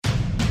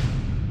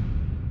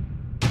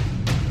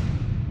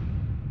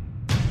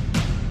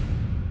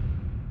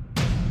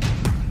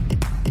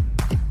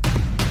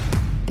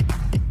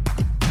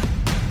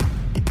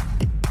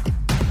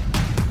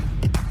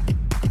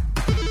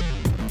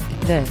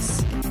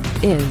This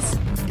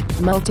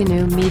is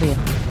Multinew Media.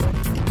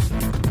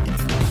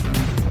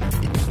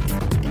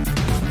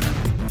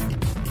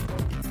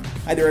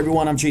 Hi there,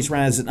 everyone. I'm Chase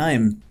Raz,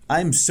 and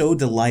I'm so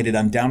delighted.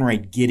 I'm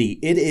downright giddy.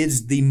 It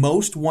is the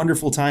most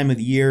wonderful time of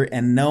the year,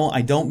 and no,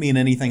 I don't mean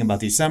anything about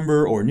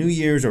December or New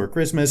Year's or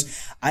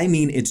Christmas. I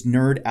mean it's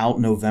Nerd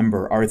Out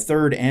November, our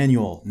third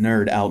annual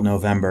Nerd Out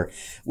November.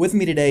 With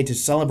me today to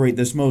celebrate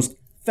this most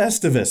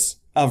festivus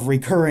of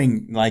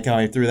recurring, like how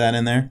I threw that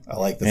in there. I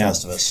like the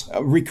Festivus.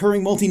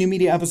 Recurring Multinew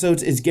Media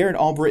episodes is Garrett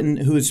Albritton,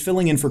 who is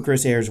filling in for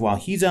Chris Ayers while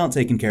he's out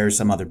taking care of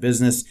some other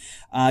business.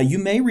 You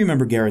may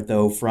remember Garrett,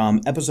 though, from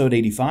episode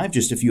 85,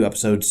 just a few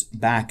episodes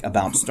back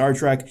about Star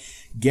Trek.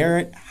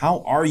 Garrett,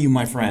 how are you,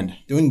 my friend?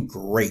 Doing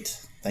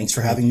great. Thanks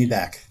for having me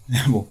back.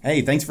 Well,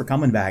 hey, thanks for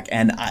coming back.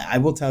 And I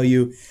will tell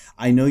you,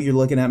 I know you're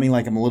looking at me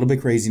like I'm a little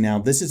bit crazy now.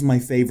 This is my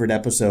favorite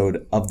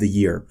episode of the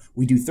year.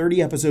 We do 30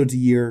 episodes a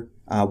year.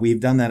 We've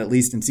done that at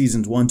least in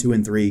seasons 1, 2,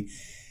 and 3.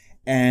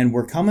 And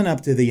we're coming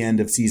up to the end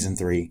of season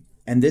 3.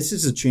 And this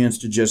is a chance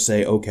to just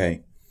say,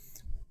 okay,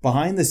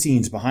 behind the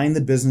scenes, behind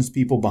the business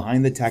people,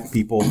 behind the tech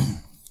people,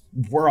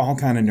 we're all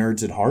kind of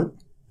nerds at heart.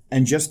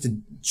 And just to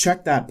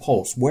check that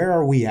pulse, where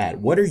are we at?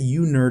 What are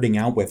you nerding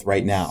out with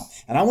right now?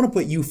 And I want to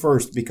put you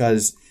first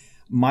because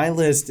my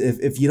list,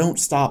 if you don't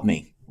stop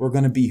me, we're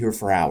going to be here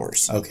for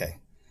hours. Okay.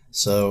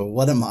 So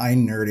what am I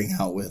nerding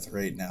out with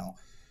right now?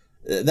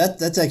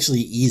 That's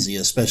actually easy,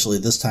 especially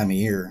this time of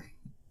year,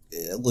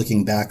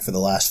 looking back for the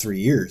last 3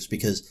 years,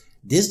 because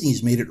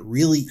Disney's made it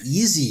really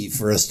easy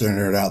for us to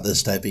nerd out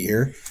this time of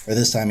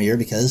year,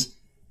 because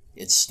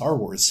it's Star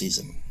Wars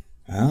season.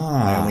 We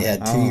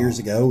had 2 years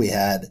ago, we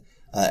had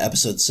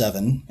episode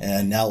 7,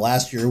 and now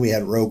last year we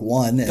had Rogue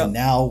One, and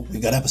now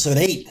we got episode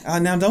 8.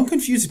 Now, don't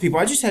confuse the people.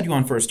 I just had you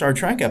on for a Star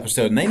Trek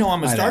episode, and they know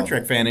I'm a Star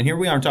Trek fan, and here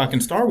we are talking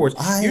Star Wars.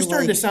 You're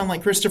starting to sound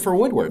like Christopher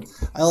Woodward.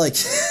 I like,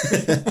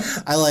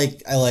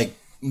 I like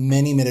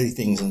many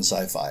things in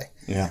sci-fi.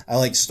 Yeah, I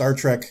like Star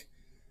Trek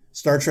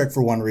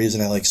for one reason.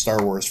 I like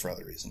Star Wars for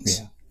other reasons.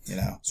 Yeah. You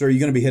know. So are you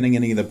going to be hitting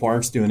any of the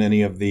parks, doing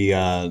any of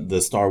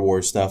the Star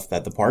Wars stuff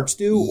that the parks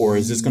do, or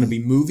is this going to be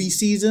movie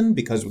season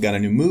because we got a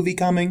new movie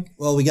coming?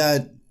 Well, we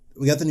got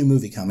the new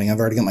movie coming. I've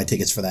already got my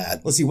tickets for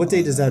that. Let's see, what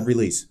day does that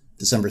release?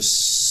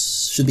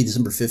 Should be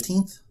December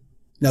 15th.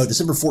 No,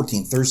 December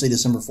 14th. Thursday,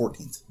 December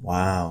 14th.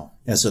 Wow.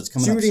 Yeah, so it's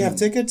coming. Do you up already soon. have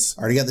tickets?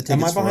 I already got the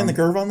tickets. Am I behind the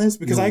curve on this?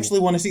 Because I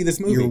actually want to see this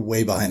movie. You're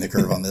way behind the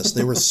curve on this.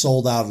 They were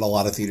sold out at a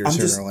lot of theaters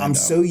here in Orlando. I'm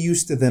so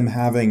used to them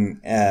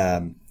having,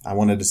 I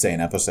wanted to say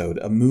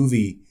a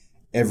movie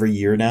every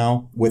year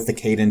now with the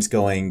cadence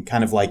going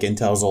kind of like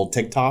Intel's old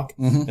TikTok.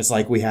 Mm-hmm. It's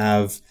like we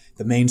have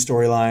the main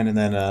storyline and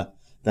then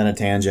a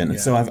tangent. Yeah. And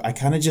so I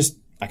kind of just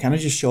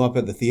show up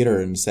at the theater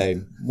and say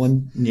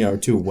one, or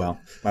two. Well,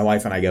 my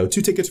wife and I go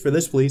 2 tickets for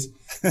this, please.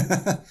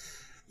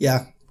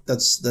 Yeah.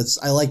 That's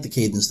I like the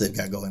cadence they've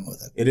got going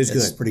with it. It's good.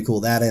 It's pretty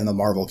cool, that and the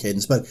Marvel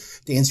cadence. But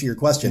to answer your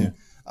question,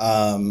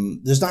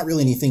 there's not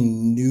really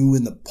anything new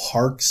in the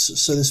parks,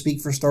 so to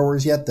speak, for Star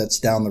Wars yet. That's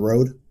down the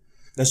road.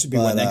 That should be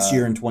next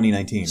year in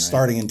 2019, right?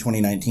 Starting in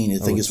 2019, I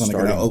think is when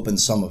they're going to open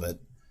some of it.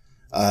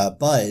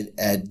 But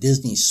at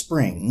Disney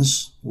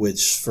Springs,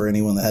 which for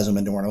anyone that hasn't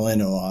been to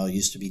Orlando,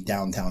 used to be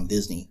downtown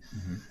Disney,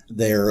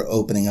 they're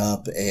opening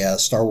up a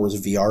Star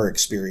Wars VR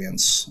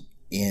experience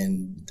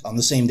on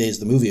the same day as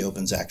the movie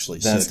opens, actually.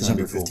 That's so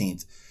December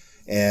 15th.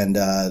 And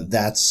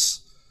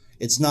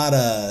it's not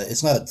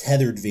a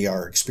tethered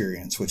VR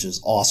experience, which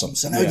is awesome.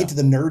 So now we get to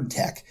the nerd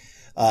tech.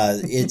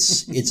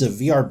 It's a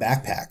VR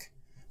backpack.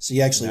 So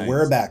you actually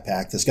wear a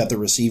backpack that's got the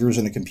receivers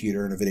and a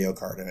computer and a video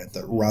card in it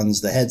that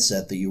runs the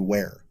headset that you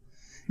wear.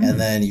 Mm-hmm. And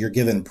then you're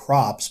given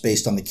props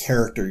based on the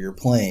character you're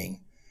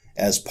playing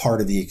as part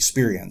of the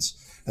experience.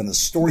 And the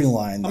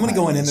storyline. I'm going to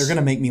go in and they're going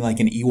to make me like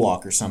an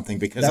Ewok or something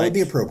because that would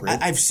be appropriate.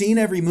 I've seen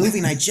every movie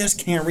and I just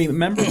can't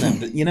remember them.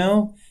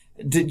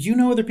 Did you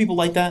know other people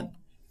like that?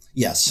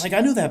 Yes. Like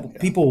I knew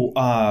that people,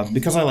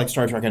 because I like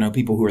Star Trek, I know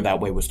people who are that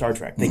way with Star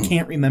Trek. They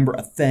can't remember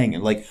a thing.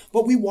 And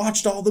but we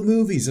watched all the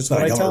movies. That's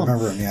what I tell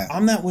them. Yeah.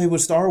 I'm that way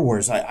with Star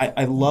Wars.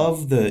 I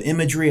love the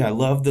imagery. I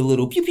love the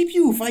little pew, pew,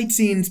 pew fight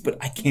scenes,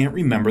 but I can't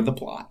remember the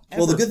plot.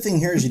 Well, the good thing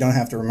here is you don't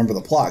have to remember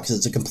the plot because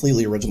it's a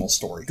completely original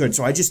story. Good.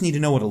 So I just need to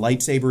know what a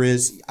lightsaber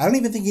is. I don't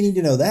even think you need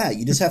to know that.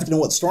 You just have to know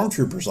what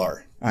stormtroopers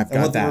are. I've got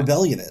that. What the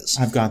rebellion is.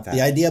 I've got that.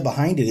 The idea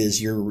behind it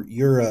is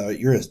you're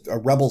a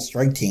rebel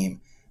strike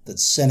team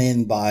that's sent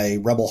in by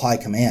Rebel High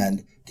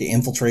Command to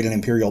infiltrate an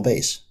Imperial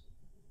base.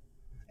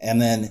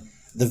 And then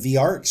the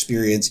VR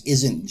experience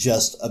isn't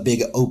just a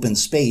big open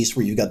space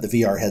where you've got the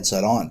VR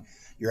headset on.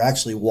 You're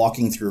actually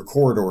walking through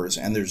corridors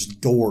and there's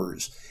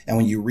doors. And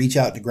when you reach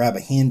out to grab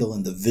a handle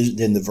in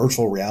the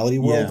virtual reality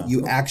world,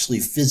 you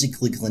actually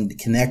physically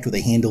connect with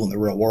a handle in the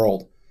real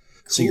world.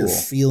 Cool. So you're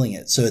feeling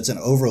it. So it's an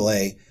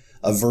overlay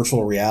of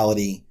virtual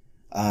reality,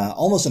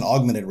 almost an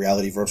augmented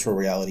reality, virtual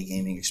reality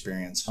gaming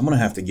experience. I'm going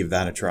to have to give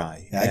that a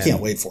try. Yeah, I can't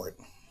wait for it.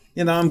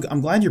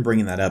 I'm glad you're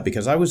bringing that up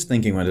because I was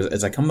thinking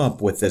as I come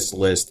up with this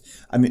list,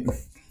 I mean,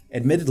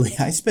 admittedly,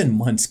 I spend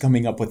months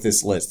coming up with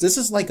this list. This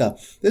is like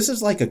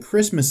a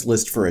Christmas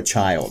list for a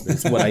child.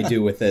 Is what I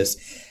do with this.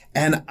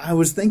 And I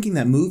was thinking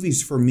that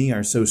movies for me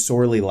are so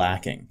sorely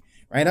lacking,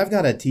 right? I've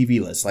got a TV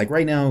list. Like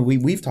right now,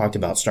 we've talked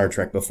about Star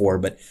Trek before,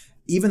 but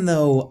even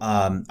though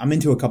I'm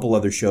into a couple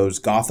other shows,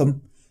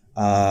 Gotham,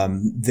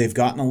 they've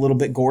gotten a little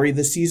bit gory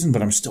this season,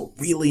 but I'm still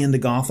really into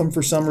Gotham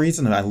for some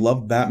reason, and I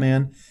love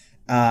Batman.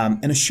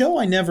 And a show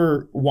I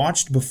never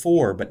watched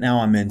before, but now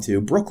I'm into,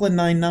 Brooklyn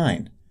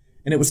Nine-Nine.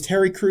 And it was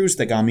Terry Crews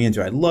that got me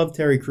into it. I love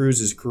Terry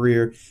Crews'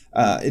 career.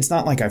 It's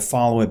not like I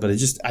follow it, but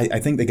I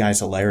think the guy's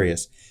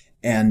hilarious.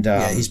 And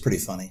yeah, he's pretty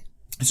funny.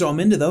 So I'm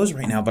into those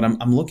right now, but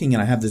I'm looking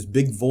and I have this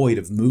big void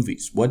of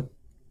movies. What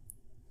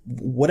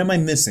am I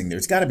missing?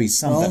 There's got to be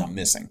something I'm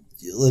missing.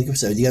 Like I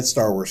said, you got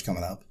Star Wars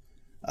coming up.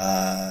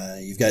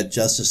 You've got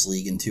Justice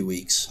League in 2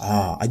 weeks.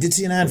 I did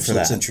see an ad for that.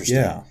 That's interesting.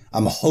 Yeah.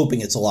 I'm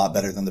hoping it's a lot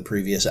better than the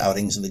previous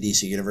outings in the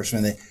DC universe. I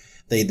mean,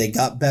 they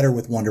got better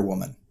with Wonder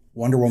Woman.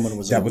 Wonder Woman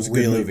was a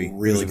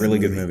really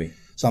good movie.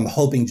 So I'm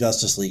hoping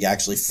Justice League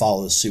actually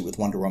follows suit with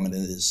Wonder Woman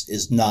and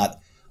is not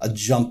a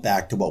jump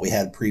back to what we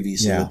had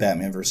previously with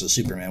Batman versus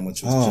Superman,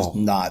 which was just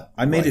not.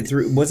 I made it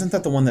through. Wasn't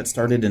that the one that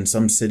started in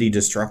some city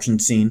destruction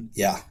scene?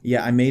 Yeah.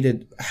 Yeah, I made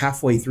it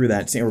halfway through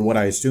that scene, or what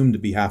I assumed to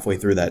be halfway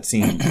through that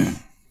scene,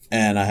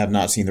 and I have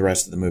not seen the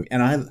rest of the movie.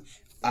 And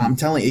I'm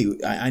telling you,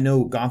 I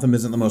know Gotham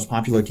isn't the most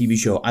popular TV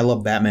show. I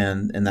love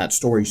Batman and that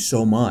story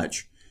so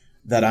much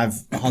that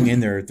I've hung in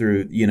there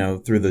through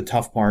the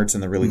tough parts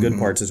and the really good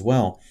parts as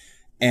well.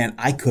 And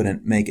I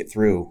couldn't make it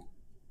through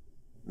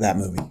that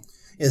movie.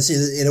 Yeah,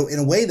 see, in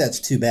a way, that's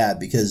too bad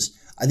because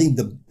I think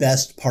the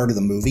best part of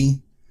the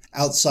movie,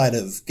 outside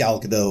of Gal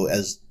Gadot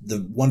as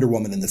the Wonder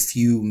Woman and the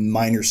few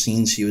minor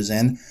scenes she was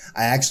in,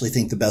 I actually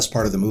think the best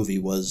part of the movie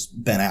was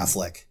Ben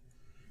Affleck.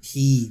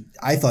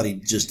 I thought he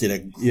just did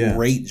a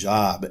great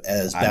job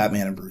as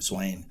Batman and Bruce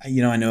Wayne. I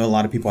know a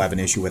lot of people have an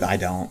issue with. I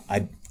don't.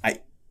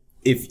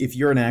 If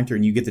you're an actor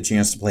and you get the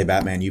chance to play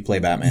Batman, you play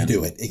Batman. You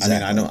do it,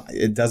 exactly. I mean,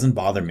 it doesn't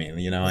bother me,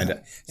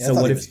 So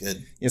what if?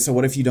 So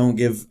what if you don't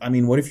give? I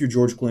mean, what if you're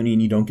George Clooney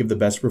and you don't give the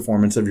best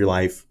performance of your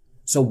life?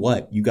 So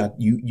what?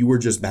 You were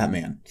just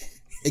Batman.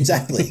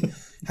 Exactly.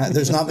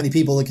 There's not many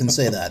people that can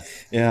say that.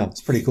 Yeah,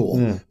 it's pretty cool.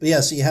 Yeah. But yeah,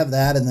 so you have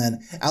that, and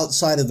then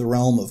outside of the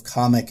realm of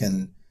comic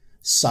and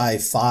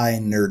sci-fi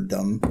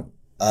nerddom,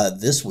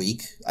 this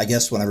week, I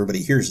guess when everybody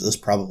hears this,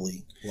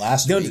 probably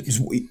last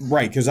week.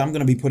 Right, because I'm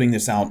going to be putting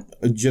this out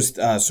just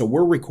so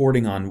we're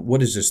recording on,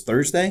 what is this,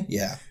 Thursday?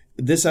 Yeah.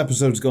 This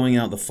episode's going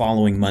out the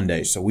following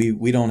Monday, so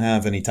we don't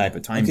have any type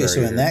of time barrier.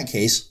 Okay, so in that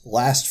case,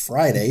 last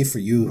Friday, for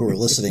you who are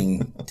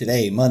listening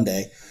today,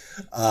 Monday,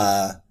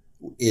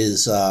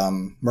 is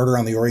Murder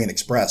on the Orient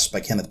Express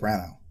by Kenneth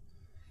Branagh.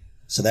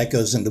 So that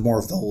goes into more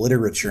of the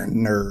literature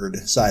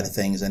nerd side of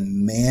things,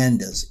 and man,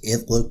 does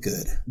it look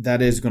good.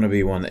 That is going to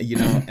be one,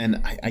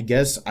 and I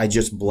guess I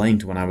just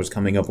blanked when I was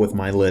coming up with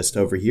my list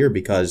over here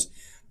because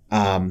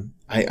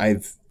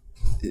I've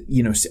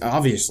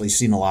obviously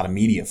seen a lot of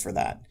media for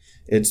that.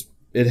 It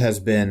has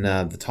been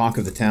the talk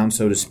of the town,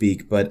 so to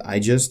speak, but I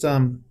just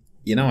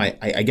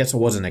I guess I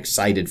wasn't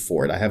excited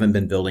for it. I haven't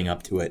been building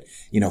up to it,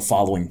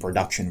 following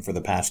production for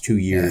the past 2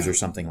 years or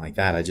something like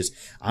that. I just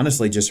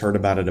honestly just heard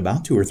about it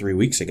about 2 or 3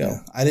 weeks ago. Yeah.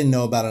 I didn't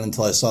know about it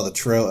until I saw a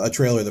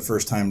trailer the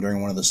first time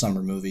during one of the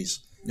summer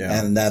movies.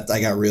 Yeah. And that I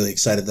got really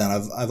excited then.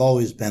 I've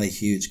always been a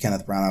huge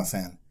Kenneth Branagh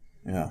fan.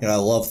 Yeah. I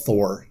love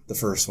Thor, the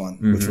first one,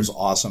 which was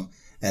awesome.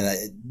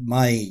 And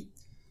my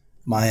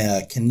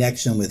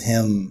connection with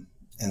him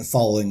and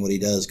following what he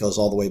does goes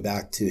all the way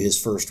back to his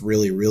first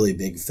really, really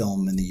big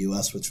film in the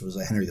U.S., which was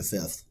Henry V.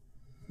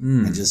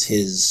 And just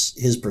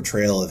his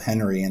portrayal of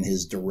Henry and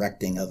his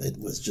directing of it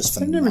was just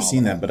phenomenal. I've never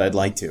seen that, but I'd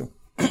like to.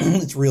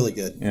 It's really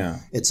good. Yeah.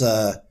 It's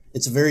a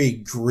very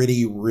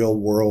gritty,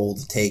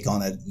 real-world take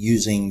on it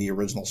using the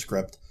original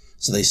script.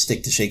 So they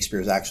stick to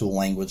Shakespeare's actual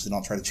language. They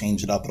don't try to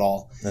change it up at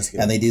all. That's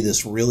good. And they do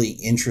this really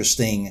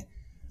interesting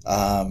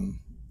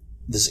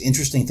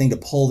thing to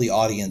pull the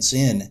audience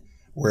in,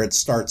 where it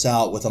starts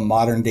out with a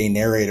modern day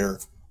narrator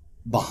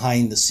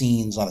behind the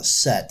scenes on a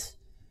set,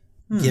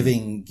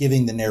 giving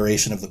the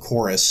narration of the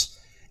chorus,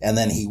 and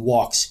then he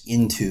walks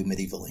into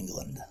medieval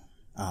England.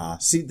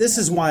 See, this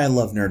is why I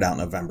love Nerd Out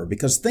November,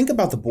 because think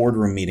about the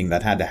boardroom meeting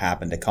that had to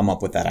happen to come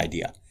up with that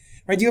idea.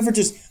 Right? Do you ever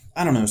just,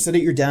 sit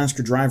at your desk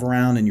or drive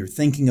around and you're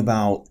thinking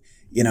about,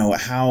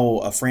 how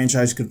a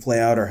franchise could play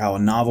out or how a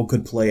novel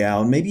could play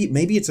out?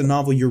 Maybe it's a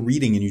novel you're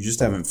reading and you just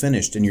haven't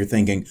finished and you're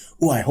thinking,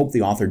 oh, I hope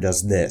the author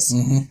does this.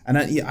 And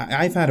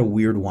I've had a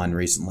weird one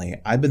recently.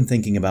 I've been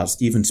thinking about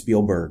Steven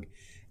Spielberg,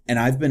 and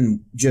I've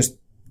been just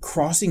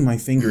crossing my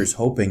fingers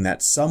hoping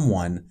that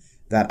someone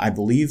that I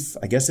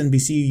guess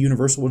NBC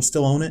Universal would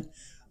still own it,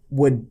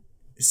 would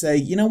say,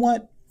 you know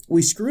what?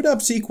 We screwed up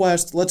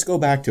Sequest. Let's go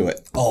back to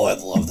it. Oh, I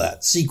love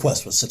that.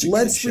 Sequest was such a good show.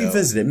 Let's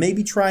revisit it.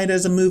 Maybe try it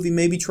as a movie.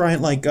 Maybe try it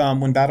like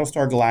when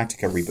Battlestar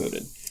Galactica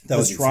rebooted.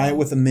 Let's try it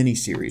with a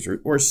miniseries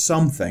or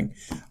something.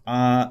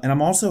 And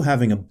I'm also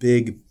having a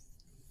big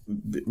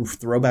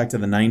throwback to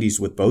the 90s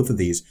with both of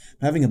these.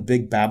 I'm having a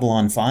big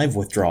Babylon 5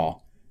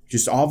 withdrawal.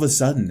 Just all of a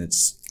sudden,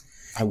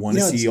 I want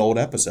to see old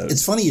episodes.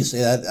 It's funny you say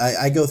that.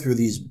 I go through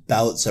these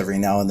bouts every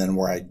now and then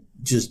where I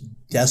just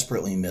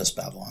desperately miss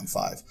Babylon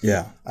 5.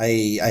 Yeah.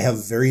 I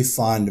have very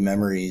fond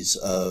memories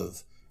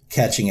of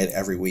catching it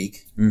every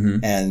week.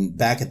 Mm-hmm. And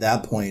back at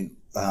that point,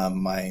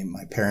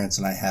 my parents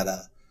and I had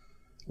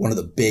one of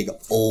the big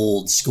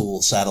old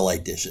school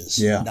satellite dishes.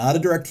 Yeah. Not a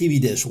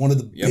DirecTV dish, one of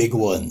the big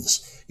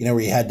ones. Where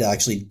you had to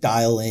actually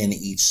dial in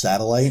each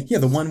satellite. Yeah,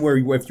 the one where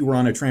if you were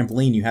on a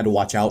trampoline, you had to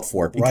watch out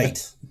for it. Right.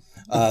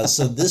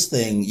 So this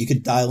thing, you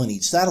could dial in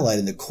each satellite.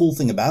 And the cool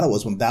thing about it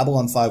was when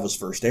Babylon 5 was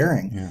first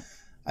airing,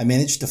 I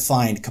managed to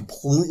find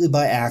completely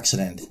by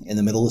accident in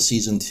the middle of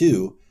season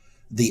 2,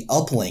 the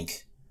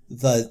uplink,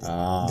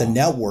 the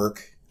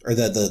network or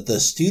the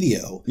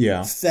studio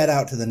fed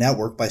out to the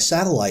network by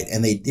satellite.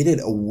 And they did it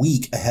a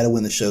week ahead of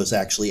when the shows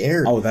actually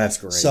aired. Oh, that's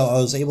great. So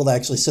I was able to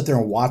actually sit there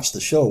and watch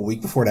the show a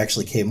week before it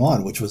actually came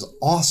on, which was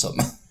awesome.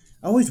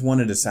 I always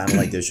wanted a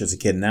satellite dish as a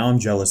kid. Now I'm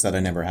jealous that I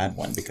never had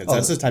one because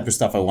that's the type of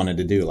stuff I wanted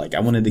to do. Like I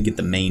wanted to get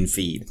the main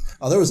feed.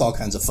 Oh, there was all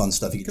kinds of fun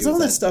stuff you could do. Because all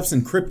that stuff's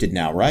encrypted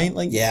now, right?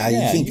 Like, you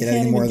can't get it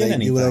anymore. They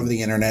do it over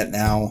the internet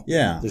now.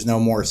 Yeah. There's no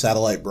more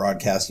satellite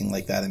broadcasting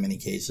like that in many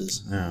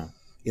cases. Yeah.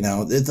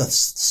 The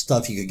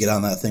stuff you could get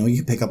on that thing. You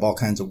could pick up all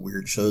kinds of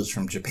weird shows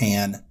from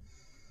Japan.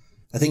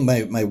 I think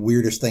my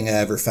weirdest thing I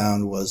ever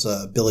found was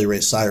Billy Ray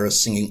Cyrus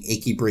singing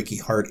Achy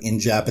Breaky Heart in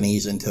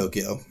Japanese in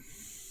Tokyo.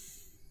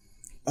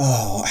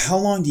 Oh, how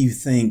long do you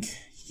think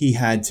he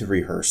had to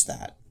rehearse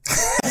that?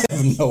 I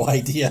have no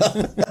idea.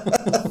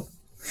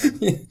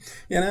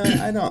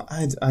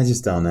 I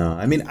just don't know.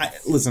 I mean,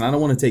 listen, I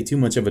don't want to take too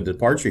much of a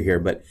departure here,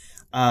 but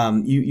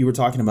you were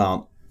talking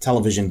about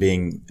television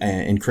being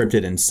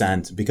encrypted and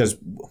sent because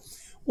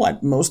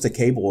most of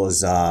cable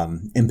is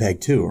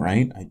MPEG-2,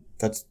 right?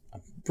 I'm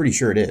pretty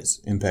sure it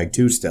is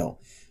MPEG-2 still.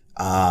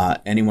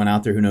 Anyone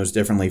out there who knows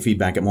differently,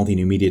 feedback at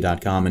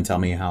multinewmedia.com and tell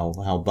me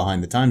how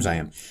behind the times I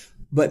am.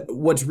 But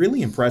what's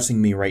really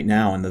impressing me right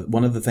now, and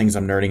one of the things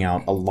I'm nerding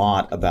out a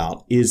lot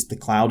about, is the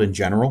cloud in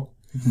general.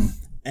 Mm-hmm.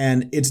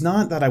 And it's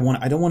not that I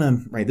don't want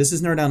to, right, this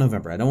is Nerd Out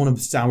November. I don't want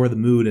to sour the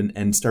mood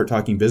and start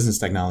talking business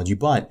technology,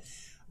 but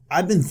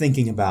I've been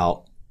thinking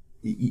about,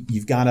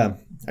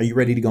 are you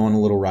ready to go on a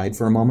little ride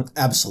for a moment?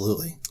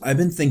 Absolutely. I've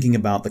been thinking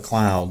about the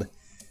cloud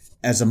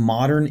as a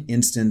modern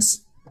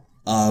instance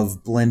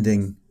of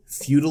blending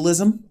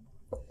feudalism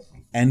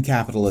and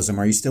capitalism.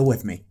 Are you still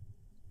with me?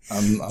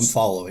 I'm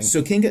following.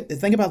 So think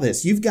about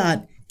this. You've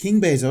got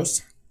King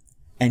Bezos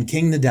and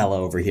King Nadella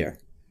over here.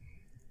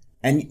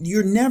 And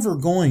you're never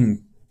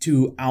going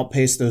to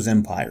outpace those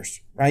empires,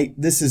 right?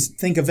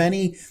 Think of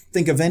any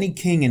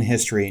king in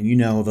history and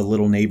the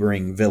little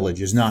neighboring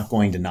village is not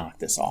going to knock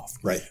this off.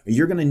 Right.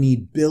 You're going to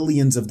need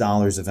billions of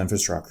dollars of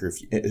infrastructure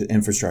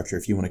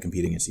if you want to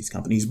compete against these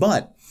companies.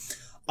 But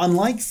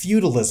unlike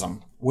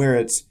feudalism, where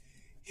it's,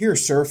 here,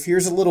 serf,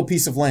 here's a little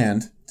piece of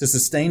land to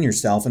sustain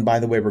yourself, and by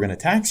the way, we're going to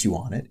tax you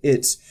on it.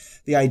 It's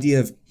the idea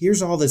of,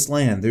 here's all this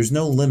land, there's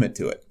no limit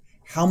to it.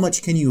 How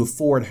much can you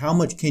afford? How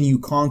much can you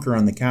conquer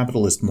on the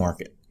capitalist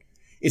market?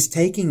 It's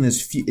taking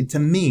this, to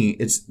me,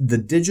 it's the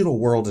digital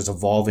world is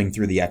evolving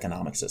through the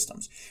economic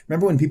systems.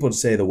 Remember when people would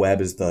say the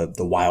web is the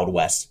Wild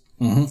West?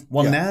 Mm-hmm.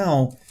 Well,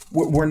 now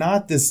we're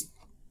not this,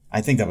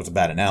 I think that was a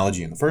bad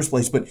analogy in the first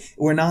place, but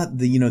we're not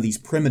these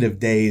primitive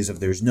days of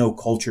there's no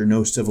culture,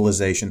 no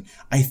civilization.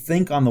 I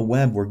think on the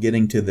web, we're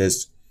getting to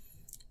this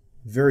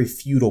very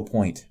feudal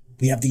point.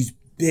 We have these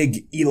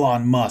big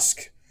Elon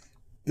Musk,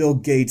 Bill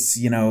Gates,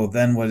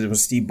 then it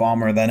was Steve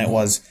Ballmer, then it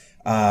was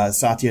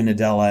Satya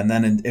Nadella, and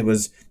then it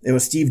was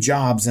Steve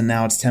Jobs, and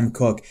now it's Tim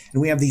Cook.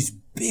 And we have these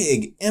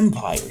big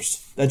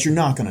empires that you're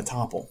not going to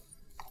topple.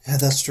 Yeah,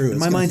 that's true.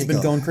 My mind's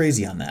been going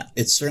crazy on that.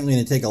 It's certainly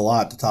going to take a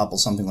lot to topple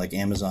something like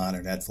Amazon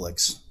or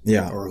Netflix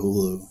or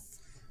Hulu.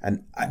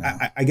 And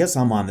I guess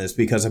I'm on this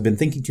because I've been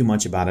thinking too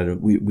much about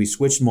it. We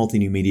switched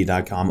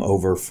multinewmedia.com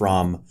over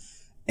from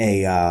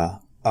a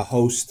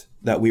host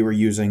that we were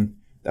using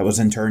that was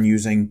in turn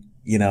using,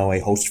 a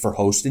host for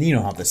host. And you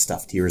know how this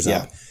stuff tiers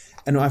up.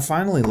 And I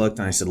finally looked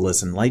and I said,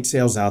 listen, light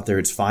sales out there,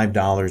 it's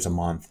 $5 a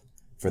month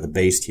for the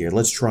base tier.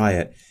 Let's try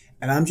it.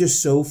 And I'm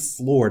just so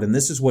floored. And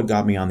this is what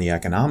got me on the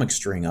economic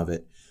string of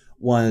it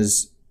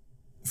was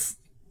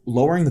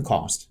lowering the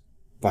cost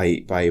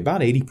by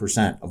about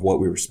 80% of what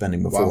we were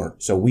spending before. Wow.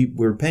 So we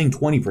were paying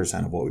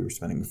 20% of what we were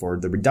spending before.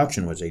 The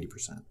reduction was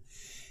 80%.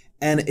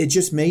 And it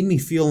just made me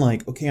feel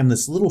like, okay, I'm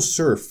this little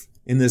serf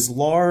in this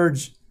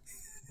large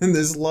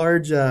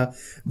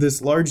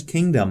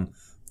kingdom.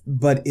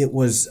 But it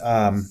was,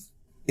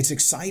 it's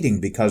exciting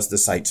because the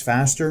site's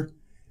faster,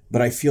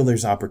 but I feel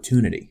there's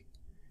opportunity,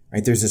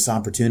 right? There's this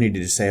opportunity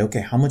to say,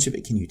 okay, how much of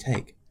it can you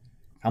take?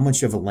 How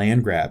much of a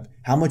land grab?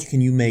 How much can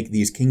you make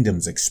these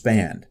kingdoms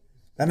expand?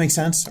 That makes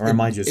sense? Or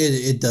am I just...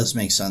 It does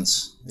make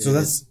sense. So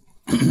that's...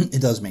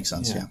 It does make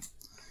sense, yeah.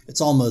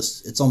 It's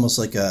almost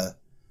like a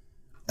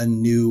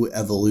new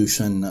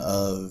evolution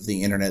of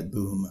the internet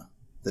boom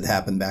that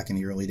happened back in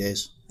the early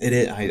days. It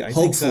is. I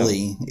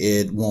Hopefully, think so.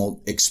 It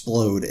won't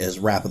explode as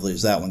rapidly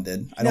as that one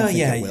did. I don't think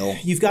it will.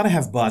 You've got to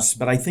have busts,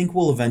 but I think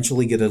we'll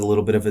eventually get a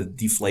little bit of a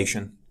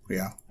deflation.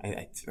 Yeah.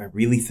 I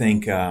really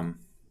think, I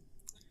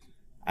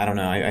don't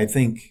know. I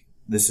think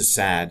this is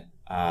sad.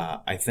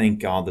 I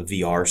think all the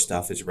VR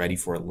stuff is ready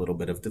for a little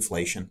bit of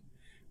deflation.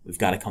 We've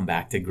got to come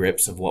back to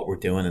grips of what we're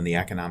doing and the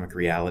economic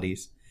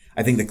realities.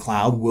 I think the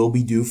cloud will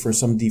be due for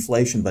some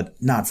deflation, but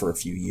not for a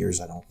few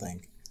years, I don't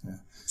think. Yeah.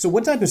 So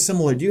what type of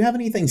similar, do you have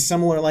anything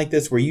similar like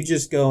this where you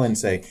just go and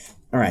say,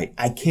 all right,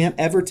 I can't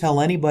ever tell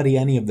anybody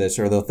any of this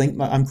or they'll think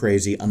I'm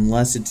crazy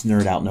unless it's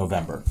Nerd Out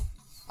November?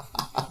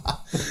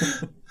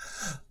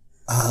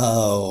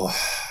 Oh,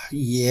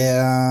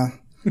 yeah.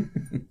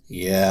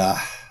 Yeah.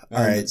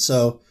 All right.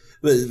 So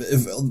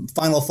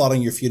final thought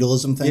on your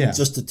feudalism thing,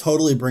 just to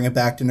totally bring it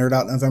back to Nerd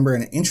Out November.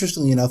 And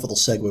interestingly enough, it'll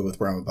segue with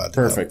where I'm about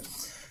to go. Perfect.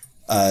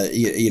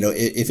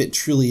 If it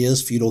truly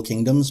is feudal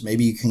kingdoms,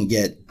 maybe you can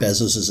get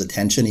Bezos's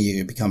attention and you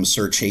can become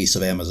Sir Chase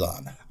of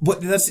Amazon.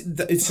 But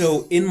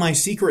so in my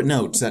secret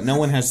notes that no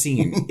one has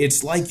seen,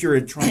 it's like you're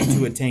trying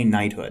to attain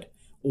knighthood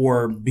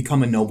or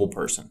become a noble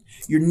person.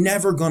 You're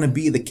never going to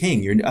be the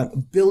king. You're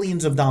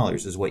billions of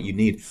dollars is what you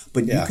need.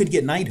 But you could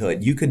get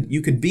knighthood. You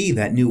could be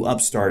that new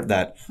upstart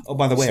that, oh,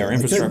 by the way, our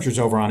infrastructure's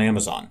over on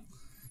Amazon.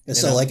 Yeah,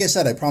 so like I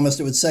said, I promised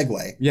it would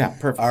segue. Yeah,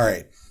 perfect. All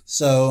right.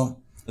 So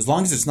as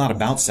long as it's not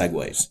about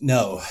segues.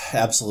 No,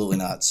 absolutely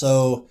not.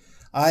 So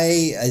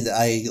I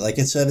like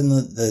I said in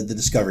the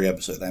Discovery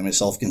episode, I'm a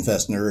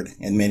self-confessed nerd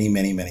in many,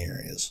 many, many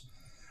areas.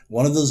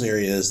 One of those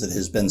areas that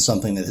has been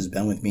something that has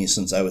been with me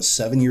since I was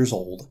 7 years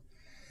old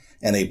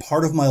and a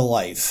part of my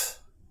life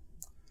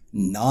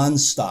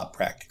nonstop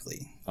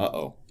practically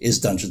is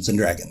Dungeons and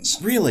Dragons.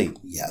 Really?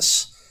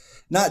 Yes.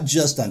 Not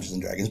just Dungeons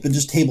and Dragons, but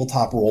just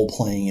tabletop role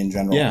playing in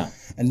general. Yeah.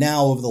 And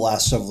now over the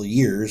last several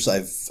years,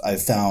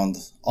 I've found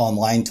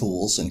online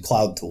tools and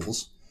cloud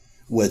tools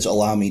which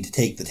allow me to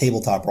take the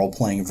tabletop role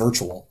playing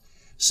virtual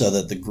so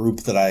that the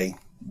group that I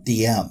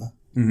DM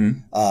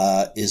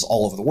is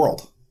all over the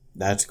world.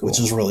 That's cool. Which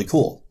is really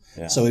cool.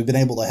 Yeah. So we've been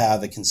able to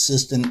have a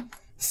consistent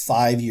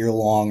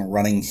 5-year-long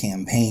running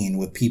campaign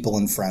with people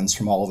and friends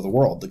from all over the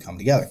world to come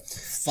together.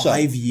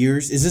 5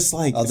 years? Is this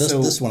like...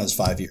 this one is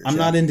 5 years. I'm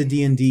not into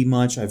D&D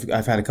much.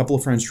 I've had a couple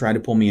of friends try to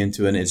pull me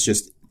into it, and it's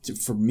just...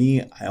 For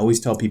me, I always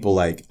tell people,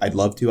 like, I'd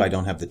love to, I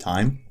don't have the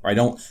time. Or I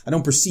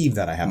don't perceive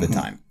that I have the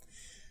time.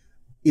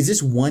 Is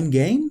this one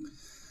game?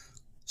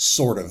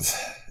 Sort of.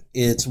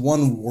 It's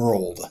one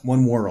world.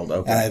 One world,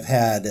 okay. And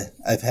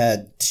I've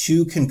had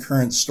 2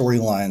 concurrent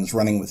storylines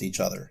running with each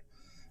other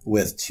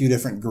with 2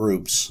 different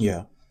groups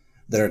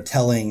that are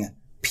telling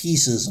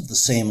pieces of the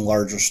same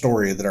larger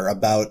story that are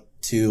about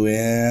to,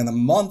 in a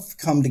month,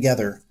 come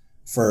together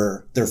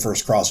for their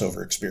first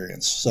crossover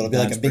experience. So it'll be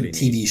like a big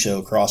TV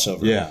show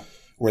crossover. Yeah.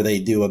 Where they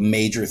do a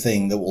major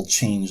thing that will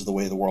change the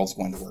way the world's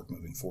going to work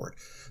moving forward.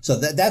 So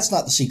that's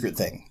not the secret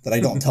thing that I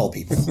don't tell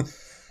people.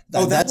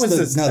 I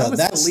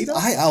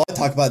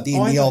talk about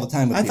D&D all the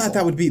time with people. I thought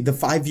that would be the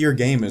 5-year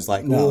game is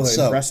like,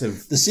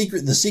 impressive. The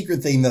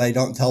secret thing that I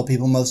don't tell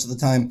people most of the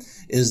time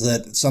is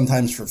that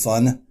sometimes for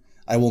fun,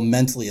 I will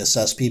mentally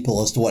assess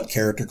people as to what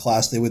character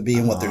class they would be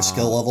and what their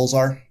skill levels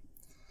are.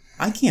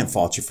 I can't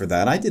fault you for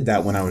that. I did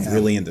that when I was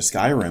really into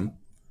Skyrim.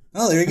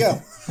 Oh, there you go.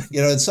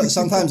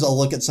 Sometimes I'll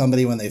look at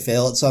somebody when they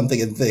fail at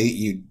something and think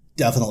you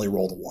definitely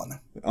rolled a 1.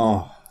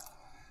 Oh.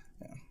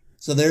 Yeah.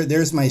 So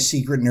there's my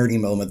secret nerdy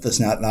moment that's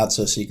not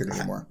so secret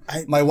anymore.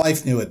 My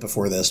wife knew it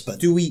before this, but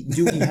do we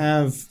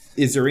have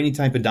is there any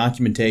type of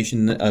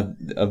documentation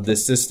of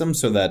this system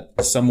so that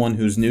someone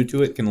who's new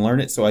to it can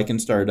learn it so I can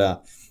start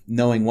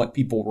knowing what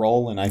people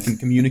roll and I can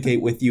communicate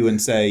with you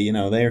and say,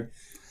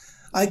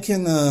 I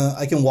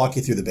can walk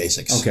you through the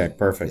basics. Okay,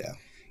 perfect. Yeah.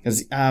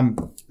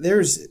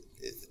 Because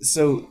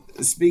So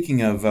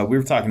speaking of, we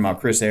were talking about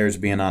Chris Ayers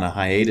being on a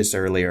hiatus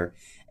earlier.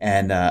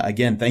 And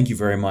again, thank you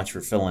very much for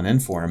filling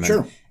in for him.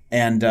 Sure.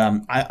 And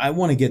I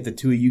want to get the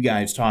two of you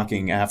guys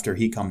talking after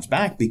he comes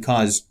back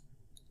because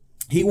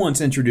he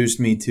once introduced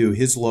me to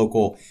his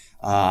local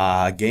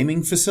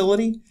gaming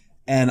facility.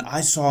 And I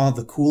saw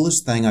the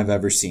coolest thing I've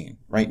ever seen.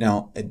 Right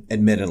now,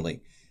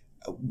 admittedly.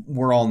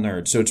 We're all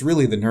nerds, so it's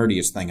really the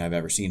nerdiest thing I've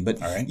ever seen. But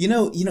right.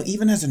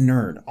 Even as a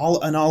nerd,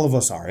 all of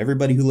us are.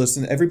 Everybody who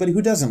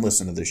doesn't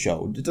listen to the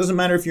show, it doesn't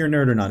matter if you're a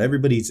nerd or not.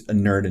 Everybody's a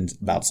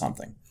nerd about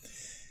something.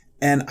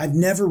 And I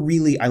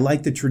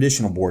like the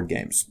traditional board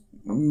games,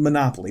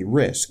 Monopoly,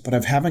 Risk, but I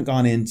haven't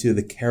gone into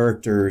the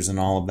characters and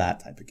all of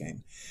that type of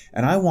game.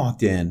 And I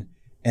walked in,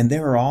 and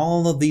there are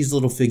all of these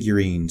little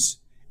figurines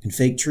and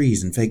fake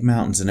trees and fake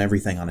mountains and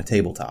everything on a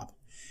tabletop.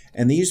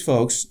 And these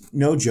folks,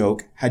 no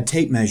joke, had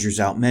tape measures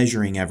out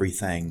measuring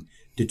everything,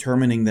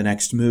 determining the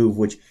next move,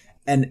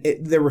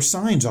 there were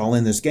signs all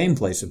in this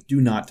gameplay of do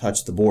not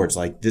touch the boards.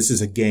 Like, this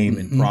is a game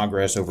in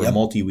progress over a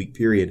multi-week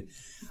period.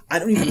 I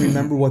don't even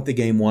remember what the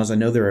game was. I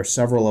know there are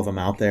several of them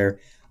out there.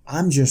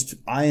 I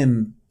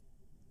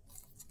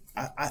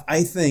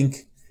think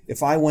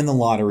if I win the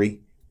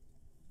lottery,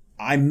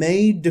 I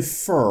may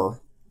defer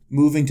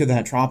moving to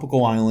that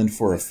tropical island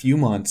for a few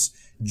months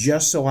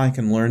just so I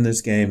can learn this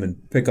game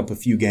and pick up a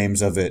few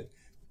games of it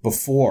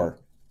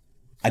before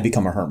I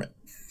become a hermit.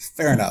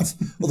 Fair enough.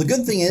 Well, the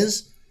good thing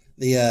is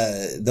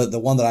the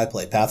one that I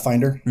play,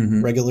 Pathfinder,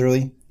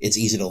 regularly, it's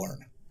easy to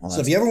learn. So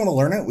if you ever want to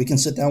learn it, we can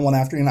sit down one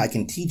afternoon. I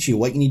can teach you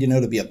what you need to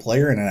know to be a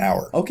player in an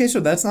hour. Okay,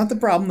 so that's not the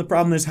problem. The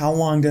problem is how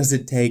long does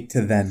it take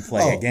to then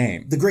play a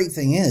game? The great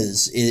thing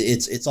is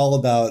it's all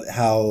about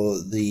how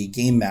the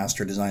game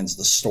master designs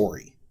the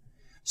story.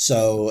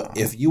 So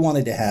if you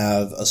wanted to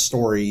have a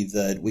story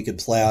that we could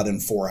play out in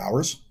 4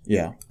 hours,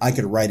 Yeah. I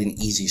could write an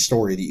easy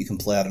story that you can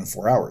play out in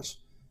 4 hours.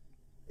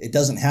 It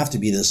doesn't have to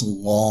be this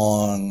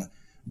long,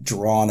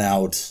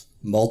 drawn-out,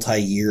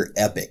 multi-year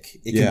epic.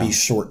 It can be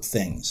short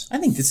things. I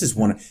think this is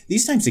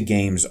these types of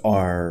games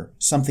are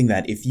something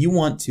that if you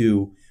want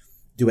to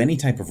do any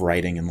type of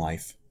writing in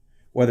life,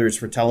 whether it's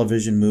for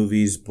television,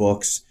 movies,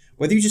 books,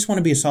 whether you just want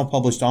to be a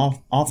self-published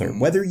author,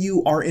 whether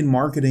you are in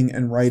marketing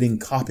and writing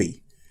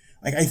copy,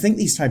 like I think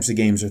these types of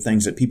games are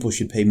things that people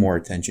should pay more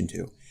attention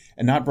to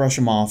and not brush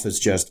them off as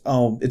just,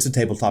 oh, it's a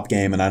tabletop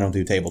game and I don't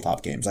do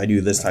tabletop games. I do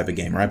this type of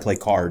game or I play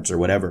cards or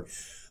whatever.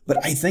 But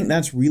I think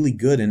that's really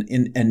good.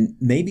 And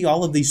maybe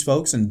all of these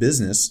folks in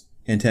business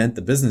intent,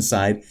 the business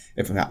side,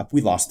 if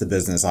we lost the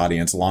business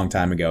audience a long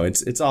time ago,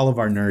 it's all of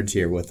our nerds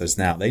here with us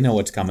now. They know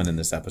what's coming in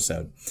this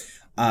episode.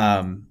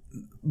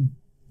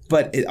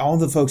 But all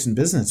the folks in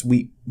business,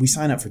 we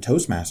sign up for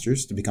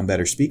Toastmasters to become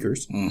better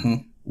speakers.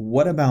 Mm-hmm.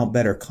 What about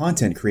better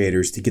content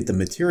creators to get the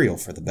material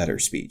for the better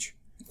speech?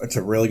 That's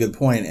a really good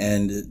point.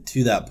 And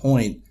to that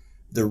point,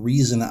 the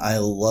reason I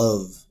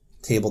love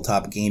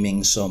tabletop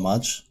gaming so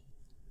much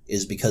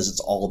is because it's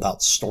all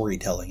about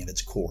storytelling at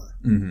its core.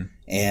 Mm-hmm.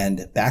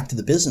 And back to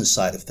the business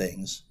side of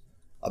things,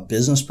 a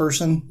business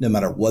person, no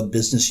matter what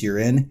business you're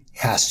in,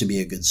 has to be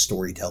a good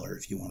storyteller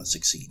if you want to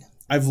succeed.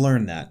 I've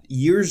learned that.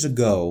 Years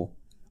ago,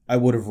 I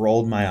would have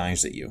rolled my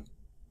eyes at you.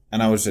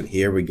 And I was like,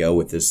 here we go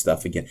with this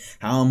stuff again.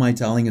 How am I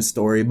telling a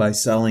story by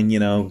selling,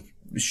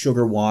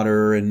 sugar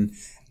water and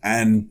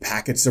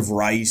packets of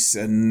rice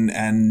and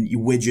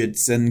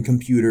widgets and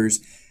computers?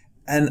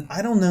 And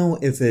I don't know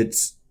if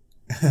it's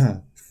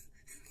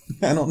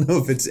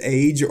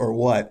age or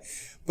what,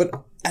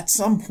 but at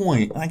some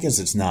point, I guess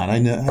it's not. I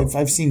know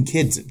I've seen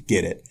kids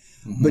get it,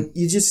 but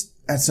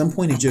at some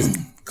point it just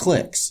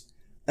clicks.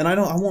 And I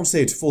won't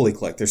say it's fully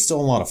clicked. There's still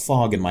a lot of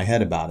fog in my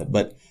head about it,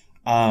 but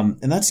and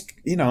that's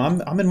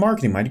I'm in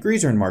marketing. My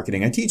degrees are in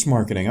marketing. I teach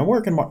marketing. I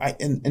work in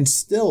and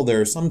still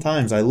there are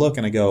sometimes I look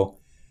and I go,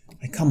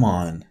 come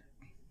on,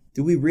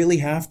 do we really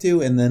have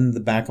to? And then the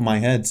back of my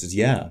head says,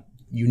 yeah,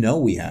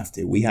 we have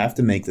to. We have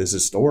to make this a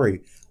story.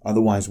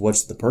 Otherwise,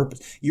 what's the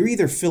purpose? You're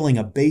either filling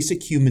a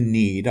basic human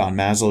need on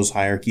Maslow's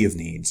hierarchy of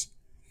needs,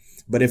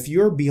 but if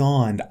you're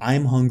beyond,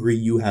 I'm hungry,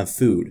 you have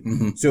food.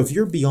 Mm-hmm. So if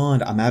you're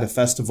beyond, I'm at a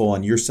festival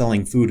and you're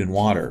selling food and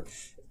water,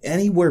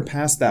 anywhere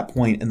past that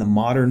point in the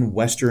modern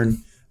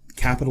Western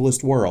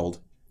capitalist world,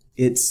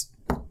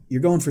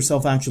 you're going for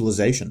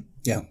self-actualization.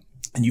 Yeah.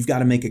 And you've got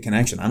to make a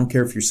connection. I don't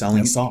care if you're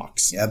selling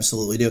socks. You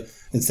absolutely do.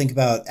 And think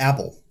about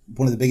Apple,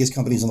 one of the biggest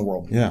companies in the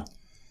world. Yeah.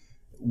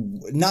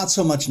 Not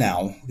so much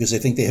now, because I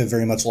think they have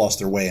very much lost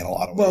their way in a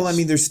lot of ways. Well, I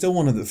mean, they're still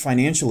one of the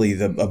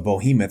financially a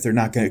behemoth. They're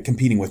not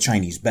competing with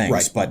Chinese banks,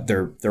 right. But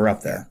they're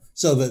up there.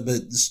 So,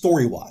 but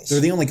story-wise, they're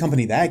the only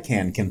company that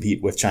can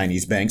compete with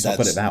Chinese banks. I'll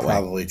put it that way. That's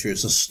probably true.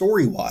 So,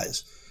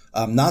 story-wise,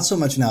 not so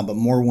much now, but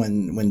more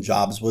when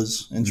Jobs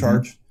was in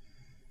charge.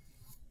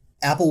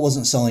 Apple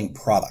wasn't selling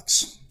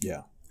products.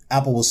 Yeah,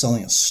 Apple was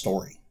selling a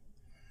story.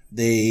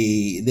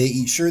 They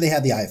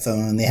had the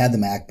iPhone, they had the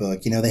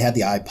MacBook, they had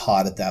the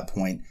iPod at that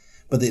point.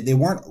 But they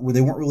weren't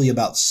really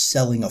about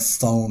selling a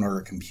phone or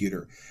a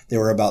computer. They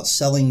were about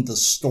selling the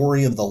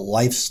story of the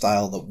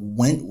lifestyle that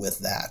went with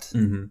that.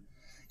 Mm-hmm.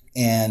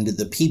 And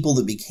the people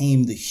that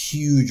became the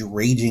huge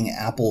raging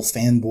Apple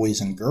fanboys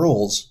and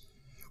girls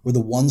were the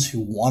ones who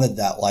wanted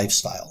that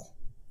lifestyle.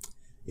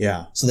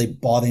 Yeah. So they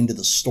bought into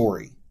the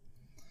story.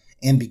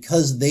 And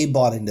because they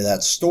bought into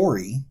that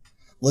story,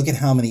 look at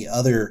how many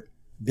other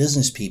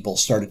business people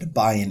started to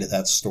buy into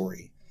that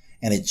story.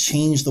 And it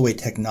changed the way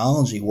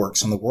technology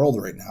works in the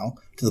world right now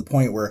to the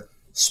point where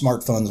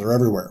smartphones are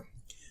everywhere.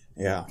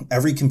 Yeah.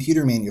 Every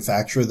computer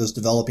manufacturer that's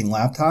developing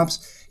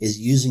laptops is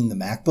using the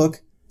MacBook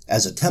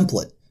as a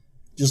template.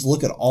 Just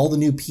look at all the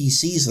new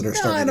PCs that are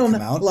starting to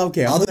come out.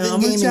 Okay, I'm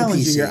going to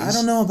challenge you here. I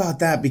don't know about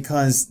that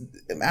because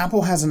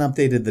Apple hasn't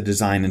updated the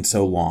design in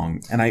so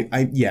long. And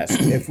yes,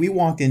 if we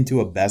walked into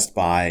a Best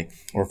Buy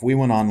or if we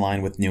went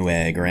online with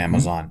Newegg or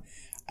Amazon,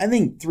 I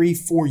think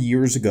 3-4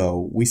 years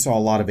ago, we saw a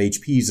lot of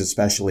HPs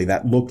especially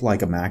that looked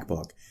like a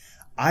MacBook.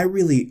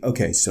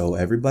 So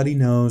everybody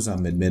knows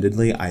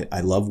admittedly,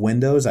 I love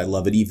Windows. I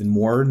love it even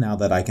more now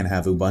that I can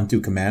have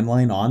Ubuntu command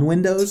line on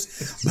Windows.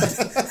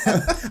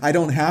 But I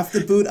don't have to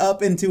boot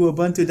up into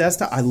Ubuntu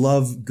desktop. I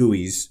love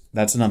GUIs.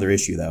 That's another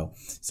issue though.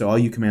 So all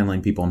you command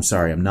line people, I'm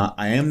sorry.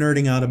 I am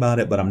nerding out about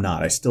it, but I'm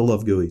not. I still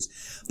love GUIs.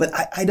 But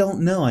I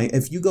don't know.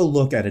 If you go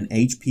look at an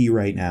HP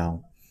right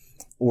now,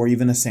 or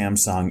even a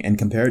Samsung, and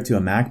compare it to a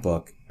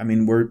MacBook. I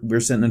mean, we're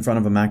sitting in front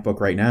of a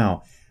MacBook right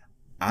now.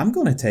 I'm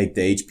going to take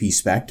the HP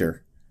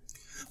Spectre.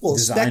 Well,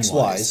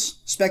 design-wise.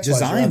 specs-wise,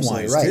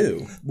 Design-wise, right.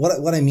 too.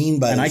 What I mean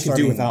by And I could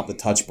do without the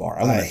touch bar.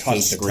 I want a touch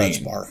hate screen. the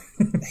touch bar.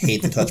 I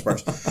hate the touch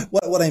bars.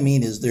 What I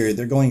mean is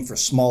they're going for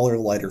smaller,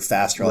 lighter,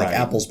 faster, like Right.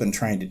 Apple's been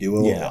trying to do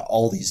Yeah.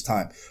 all these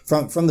time.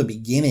 From the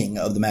beginning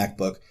of the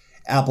MacBook,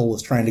 Apple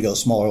was trying to go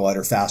smaller,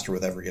 lighter, faster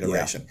with every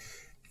iteration.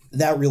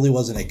 That really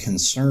wasn't a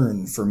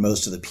concern for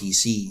most of the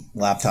PC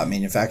laptop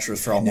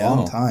manufacturers for a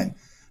long time.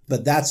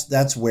 But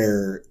that's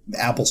where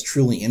Apple's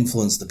truly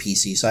influenced the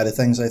PC side of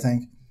things, I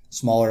think.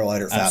 Smaller,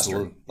 lighter, faster.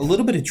 Absolutely. A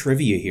little bit of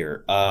trivia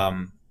here.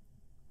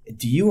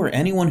 Do you or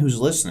anyone who's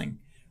listening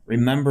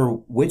remember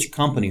which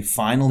company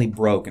finally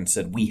broke and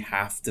said, we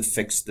have to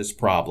fix this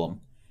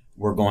problem?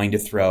 We're going to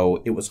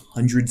throw, it was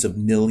hundreds of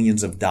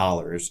millions of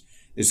dollars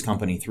this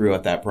company threw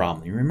at that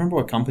problem. You remember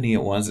what company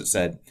it was that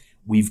said,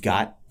 we've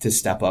got to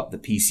step up the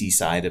PC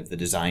side of the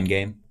design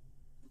game?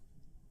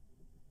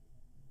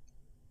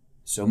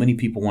 So many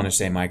people want to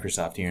say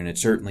Microsoft here, and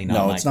it's certainly not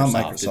Microsoft. No, it's not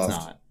Microsoft. It's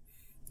not.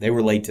 They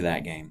were late to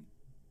that game.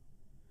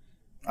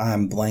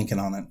 I'm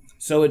blanking on it.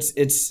 So it's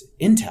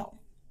Intel.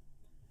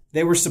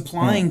 They were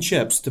supplying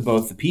chips to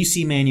both the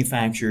PC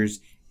manufacturers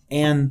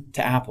and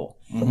to Apple.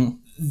 Mm-hmm.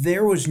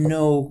 There was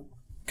no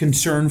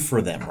concern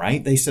for them,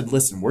 right? They said,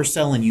 listen, we're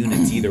selling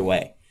units either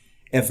way.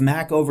 If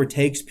Mac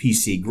overtakes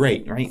PC,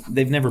 great, right?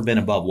 They've never been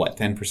above,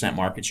 10%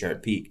 market share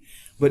at peak.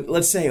 But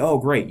let's say, oh,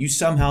 great, you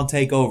somehow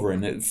take over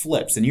and it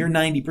flips and you're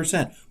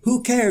 90%.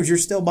 Who cares? You're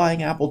still buying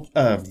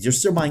you're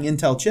still buying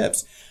Intel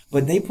chips.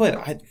 But they put,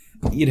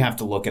 you'd have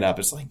to look it up.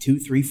 It's like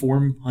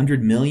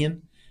 $400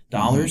 million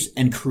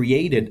and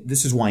created,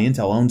 this is why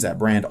Intel owns that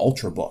brand,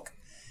 Ultrabook.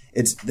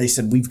 They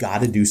said, we've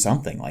got to do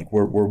something. Like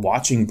we're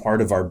watching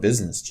part of our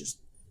business just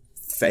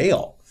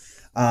fail.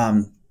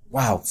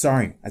 Wow,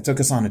 sorry, I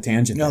took us on a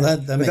tangent. No,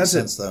 that makes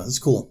sense though. It's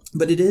cool.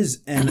 But it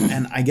is,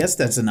 and I guess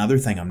that's another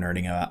thing I'm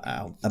nerding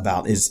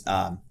about is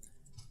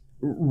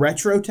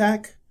retro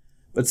tech,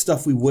 but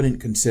stuff we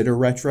wouldn't consider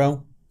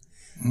retro.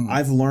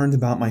 I've learned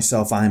about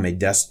myself, I am a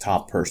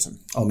desktop person.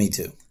 Oh, me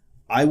too.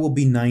 I will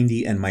be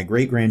 90 and my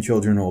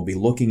great-grandchildren will be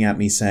looking at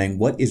me saying,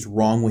 what is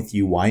wrong with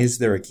you? Why is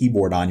there a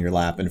keyboard on your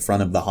lap in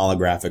front of the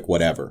holographic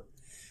whatever?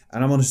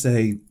 And I'm going to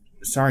say,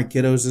 sorry,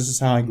 kiddos, this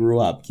is how I grew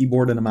up.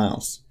 Keyboard and a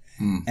mouse.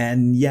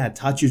 And yeah,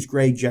 touch is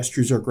great,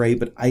 gestures are great,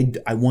 but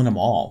I want them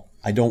all.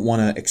 I don't want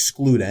to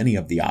exclude any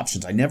of the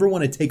options. I never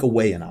want to take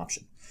away an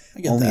option.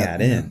 I get only that.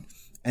 add in.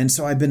 And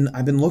so I've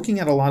been looking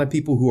at a lot of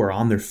people who are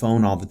on their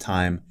phone all the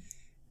time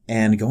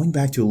and going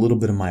back to a little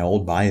bit of my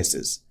old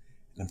biases.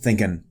 I'm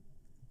thinking,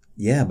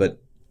 yeah,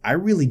 but I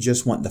really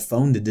just want the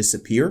phone to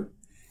disappear,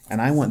 and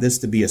I want this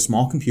to be a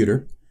small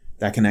computer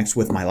that connects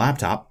with my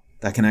laptop,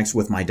 that connects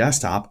with my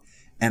desktop,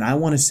 and I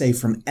want to say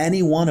from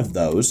any one of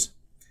those,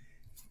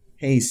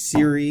 hey,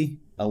 Siri,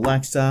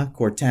 Alexa,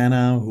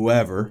 Cortana,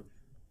 whoever,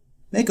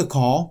 make a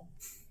call,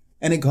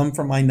 and it come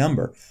from my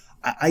number.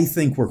 I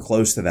think we're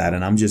close to that,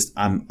 and I'm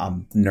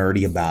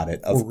nerdy about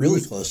it. We're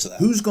really close to that.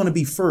 Who's going to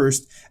be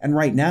first? And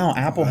right now,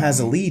 Apple has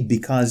a lead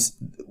because,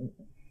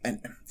 and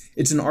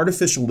it's an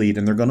artificial lead,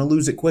 and they're going to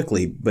lose it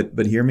quickly.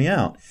 But hear me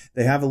out.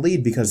 They have a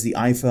lead because the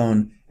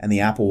iPhone and the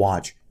Apple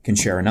Watch can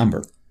share a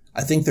number.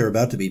 I think they're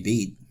about to be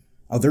beat.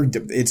 Oh,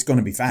 it's going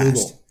to be fast,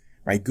 Google.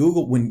 right?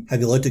 Google.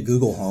 Have you looked at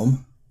Google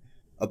Home?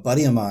 A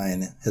buddy of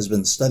mine has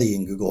been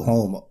studying Google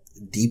Home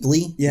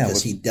deeply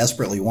because he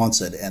desperately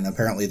wants it, and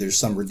apparently there's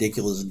some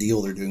ridiculous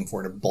deal they're doing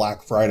for it at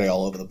Black Friday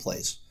all over the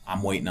place.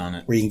 I'm waiting on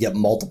it. Where you can get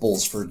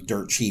multiples for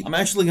dirt cheap. I'm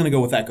actually going to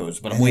go with Echoes,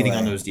 but I'm waiting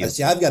on those deals.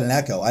 See, I've got an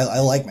Echo. I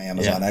like my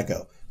Amazon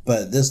Echo,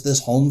 but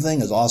this Home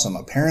thing is awesome.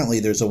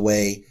 Apparently there's a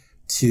way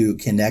to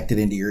connect it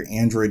into your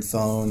Android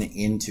phone,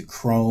 into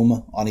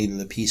Chrome on either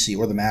the PC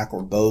or the Mac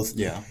or both,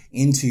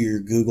 into your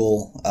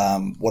Google,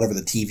 whatever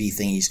the TV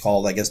thing he's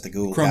called, I guess the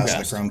Google Cast,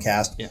 the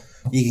Chromecast. Yeah.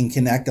 You can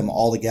connect them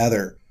all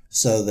together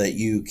so that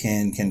you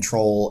can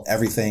control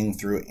everything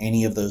through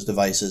any of those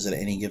devices at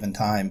any given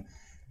time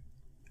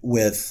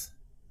with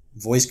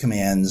voice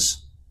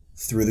commands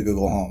through the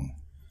Google Home.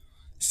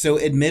 So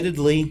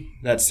admittedly,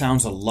 that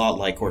sounds a lot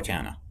like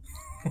Cortana.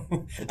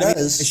 It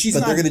does,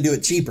 but they're going to do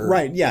it cheaper.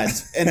 Right, yeah,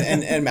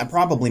 and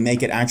probably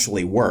make it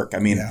actually work. I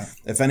mean,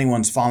 if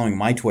anyone's following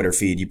my Twitter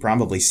feed, you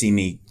probably see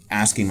me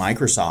asking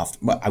Microsoft,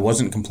 but I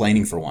wasn't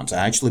complaining for once.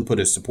 I actually put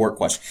a support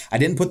question. I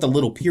didn't put the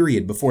little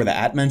period before the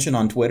 @ mention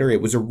on Twitter. It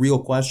was a real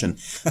question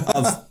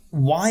of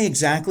why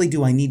exactly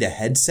do I need a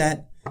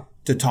headset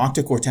to talk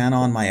to Cortana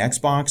on my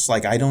Xbox?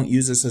 Like, I don't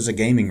use this as a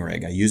gaming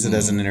rig. I use it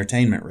as an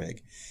entertainment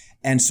rig.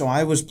 And so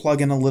I was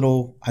plugging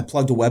I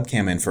plugged a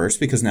webcam in first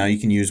because now you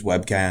can use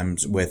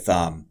webcams with,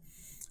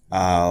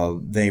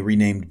 they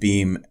renamed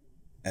Beam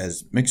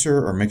as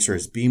Mixer or Mixer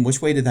as Beam.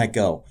 Which way did that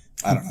go?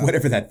 I don't know.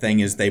 Whatever that thing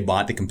is they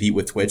bought to compete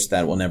with Twitch,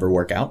 that will never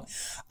work out.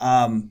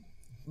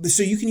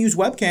 So you can use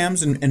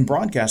webcams and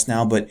broadcast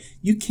now, but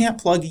you can't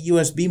plug a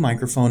USB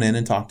microphone in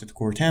and talk to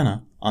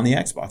Cortana on the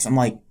Xbox. I'm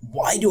like,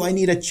 why do I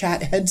need a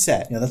chat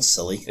headset? Yeah, that's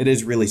silly. It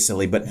is really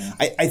silly, but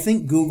I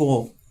think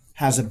Google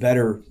has a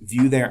better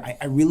view there.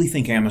 I really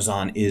think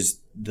Amazon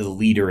is the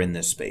leader in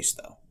this space,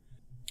 though.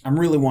 I'm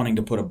really wanting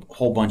to put a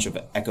whole bunch of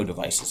Echo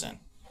devices in.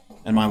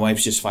 And my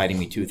wife's just fighting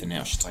me tooth and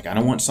nail. She's like, I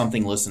don't want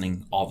something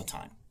listening all the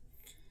time.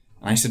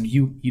 And I said,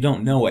 you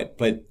don't know it,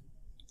 but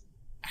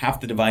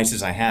half the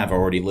devices I have are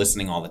already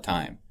listening all the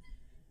time.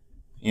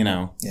 You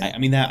know, Yeah. I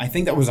mean, I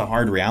think that was a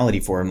hard reality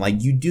for him.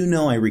 Like, you do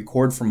know I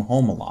record from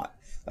home a lot.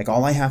 Like,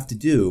 all I have to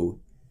do,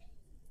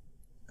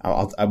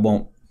 I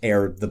won't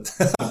air the,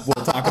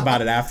 we'll talk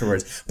about it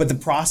afterwards. But the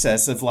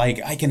process of,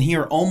 like, I can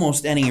hear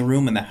almost any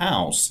room in the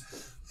house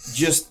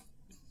just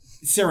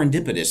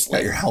serendipitously.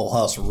 Got your whole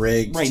house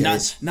rigged. Right,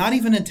 not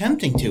even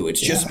attempting to.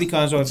 It's just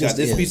because I've got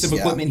this piece of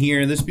equipment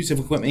here, this piece of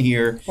equipment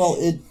here. Well,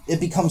 it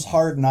becomes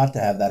hard not to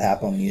have that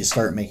happen when you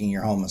start making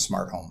your home a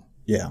smart home.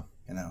 Yeah.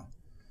 You know,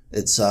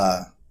 it's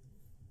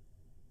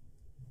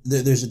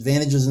there's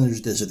advantages and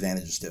there's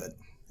disadvantages to it.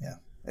 Yeah,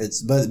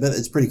 but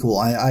it's pretty cool.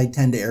 I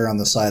tend to err on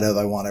the side of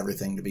I want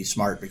everything to be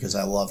smart because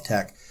I love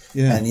tech.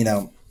 Yeah. And you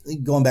know,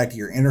 going back to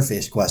your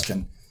interface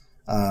question,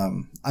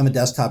 I'm a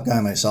desktop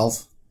guy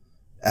myself.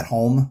 At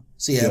home,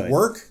 see, Good. at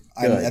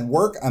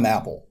work, I'm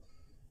Apple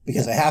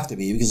because I have to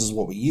be because this is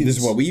what we use. This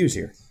is what we use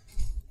here.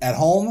 At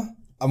home,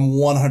 I'm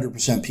 100%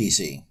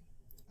 PC.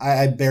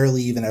 I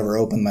barely even ever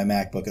open my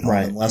MacBook at home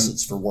unless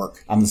it's for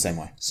work. I'm the same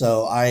way.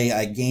 So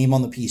I game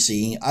on the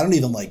PC. I don't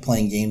even like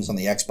playing games on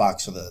the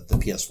Xbox or the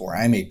PS4.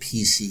 I'm a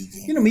PC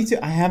gamer. You know, me too.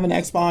 I have an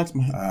Xbox.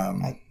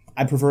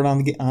 I prefer it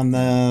on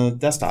the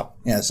desktop.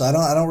 Yeah, so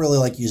I don't really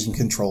like using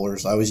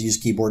controllers. I always use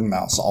keyboard and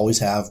mouse. Always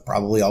have,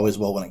 probably always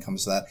will when it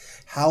comes to that.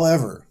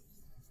 However,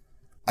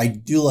 I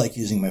do like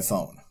using my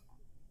phone.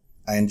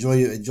 I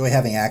enjoy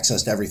having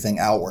access to everything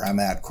out where I'm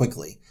at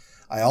quickly.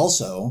 I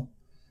also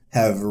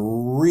have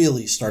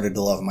really started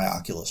to love my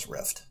Oculus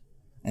Rift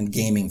and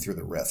gaming through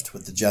the Rift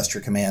with the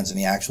gesture commands and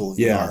the actual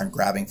VR and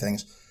grabbing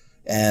things.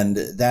 And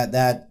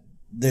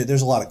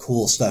there's a lot of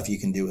cool stuff you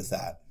can do with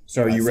that.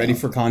 So are you ready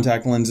for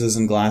contact lenses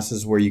and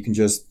glasses where you can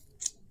just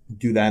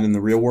do that in the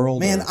real world?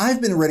 Man,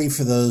 I've been ready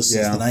for those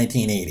since the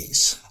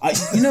 1980s.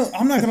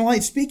 I'm not going to lie.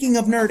 Speaking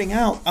of nerding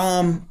out,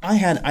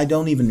 I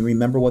don't even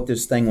remember what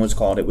this thing was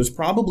called. It was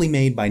probably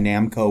made by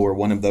Namco or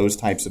one of those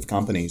types of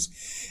companies.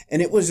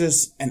 And it was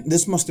and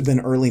this must have been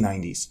early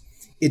 90s.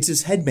 It's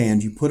this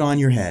headband you put on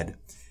your head.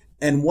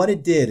 And what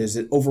it did is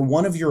over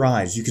one of your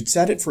eyes, you could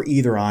set it for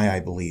either eye,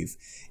 I believe.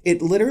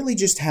 It literally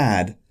just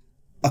had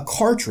a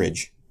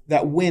cartridge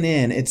that went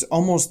in. It's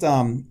almost,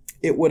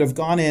 it would have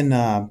gone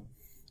in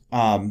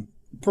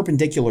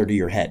perpendicular to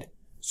your head.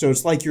 So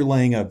it's like you're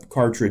laying a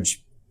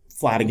cartridge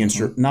flat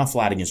against not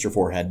flat against your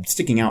forehead,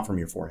 sticking out from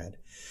your forehead.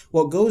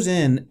 Well, it goes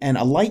in and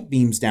a light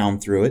beams down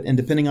through it. And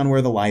depending on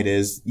where the light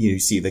is, you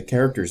see the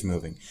characters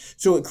moving.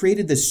 So it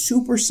created this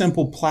super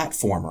simple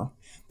platformer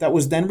that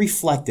was then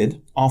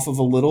reflected off of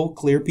a little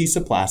clear piece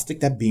of plastic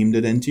that beamed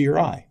it into your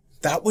eye.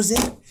 That was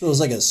it. So it was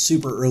like a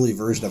super early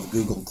version of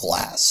Google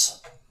Glass.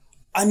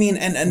 I mean,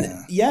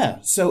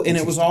 So, and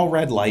it was all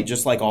red light,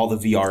 just like all the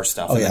VR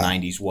stuff in the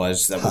 90s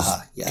was. That was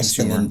yes,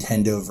 consumer. the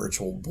Nintendo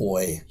Virtual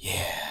Boy.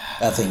 Yeah.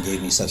 That thing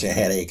gave me such a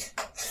headache.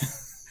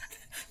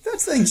 That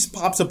thing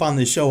pops up on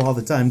this show all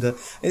the time.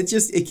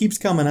 It keeps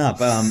coming up.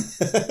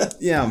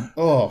 Yeah.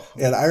 Oh.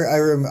 And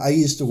I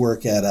used to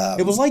work at...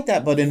 it was like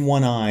that, but in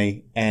one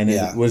eye, and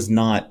it was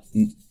not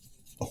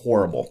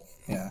horrible.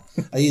 Yeah.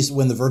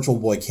 When the Virtual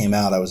Boy came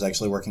out, I was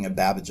actually working at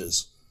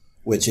Babbage's,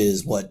 which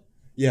is what...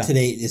 Yeah.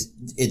 Today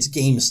it's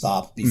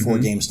GameStop before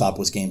GameStop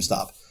was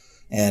GameStop.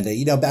 And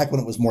back when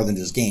it was more than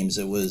just games,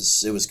 it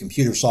was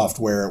computer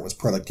software, it was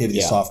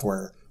productivity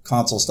software,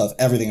 console stuff,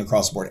 everything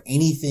across the board.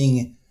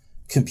 Anything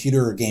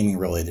computer or gaming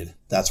related,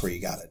 that's where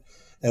you got it.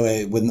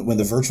 Anyway, when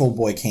the Virtual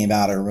Boy came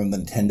out, I remember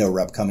the Nintendo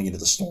rep coming into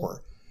the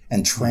store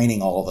and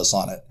training all of us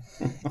on it.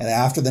 And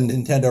after the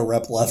Nintendo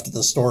rep left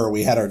the store,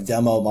 we had our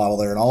demo model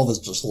there, and all of us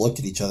just looked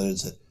at each other and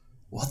said,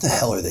 "What the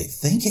hell are they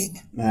thinking?"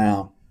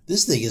 Wow.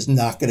 This thing is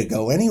not going to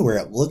go anywhere.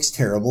 It looks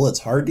terrible.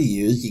 It's hard to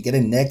use. You get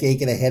a neck ache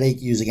and a headache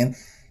using it.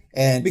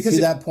 And because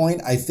to that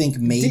point, I think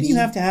maybe... Didn't you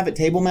have to have it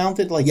table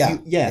mounted? Like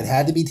it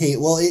had to be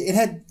table. Well, it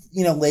had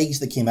legs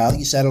that came out.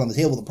 You sat it on the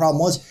table. The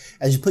problem was,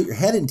 as you put your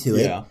head into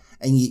it,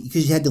 and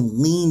because you had to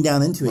lean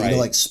down into it,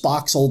 like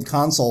Spock's old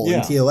console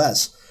in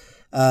TOS,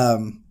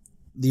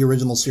 the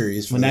original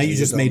series. Well, now you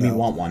just made me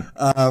want one.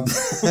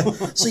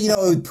 So it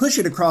would push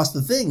it across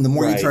the thing the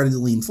more you tried to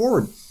lean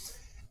forward.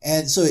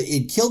 And so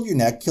it killed your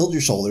neck, killed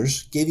your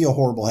shoulders, gave you a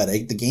horrible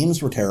headache. The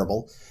games were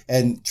terrible.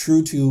 And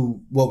true to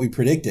what we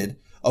predicted,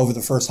 over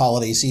the first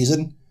holiday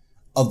season,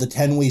 of the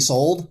 10 we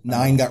sold,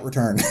 9 got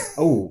returned.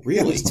 Oh,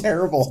 really? It was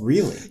terrible.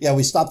 Really? Yeah,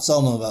 we stopped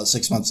selling them about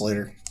 6 months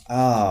later.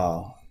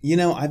 Oh.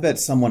 I bet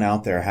someone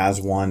out there has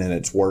one and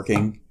it's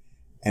working.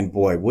 And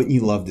boy, wouldn't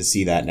you love to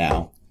see that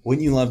now?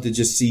 Wouldn't you love to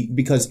just see?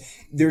 Because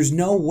there's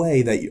no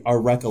way that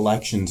our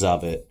recollections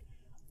of it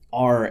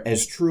are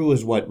as true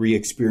as what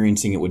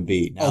re-experiencing it would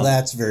be. Now,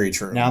 that's very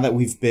true. Now that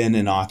we've been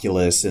in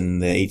Oculus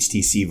and the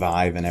HTC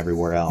Vive and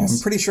everywhere else. I'm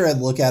pretty sure I'd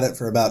look at it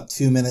for about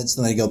 2 minutes,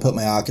 then I'd go put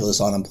my Oculus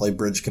on and play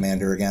Bridge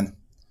Commander again.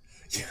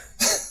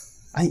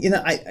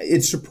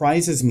 It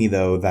surprises me,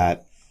 though,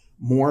 that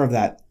more of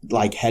that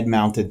like head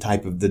mounted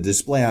type of the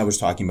display I was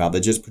talking about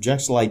that just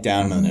projects the light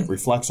down and then it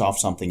reflects off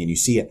something and you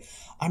see it.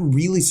 I'm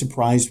really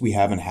surprised we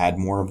haven't had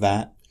more of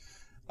that.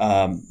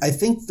 I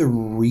think the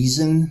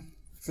reason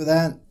for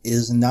that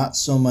is not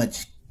so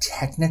much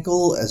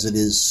technical as it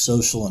is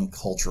social and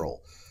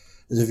cultural.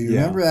 Because if you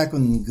remember back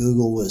when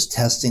Google was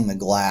testing the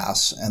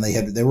Glass and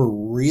they were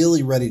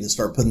really ready to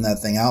start putting that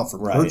thing out for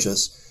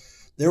purchase,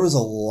 there was a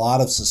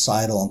lot of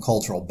societal and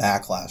cultural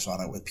backlash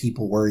on it, with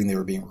people worrying they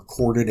were being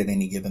recorded at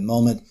any given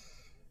moment,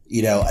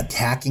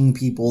 attacking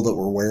people that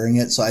were wearing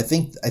it. So I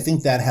think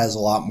that has a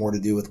lot more to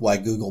do with why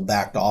Google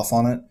backed off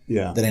on it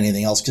than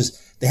anything else, because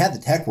they had the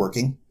tech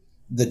working.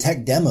 The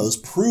tech demos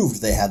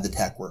proved they had the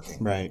tech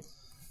working. Right.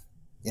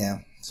 Yeah.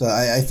 So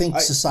I think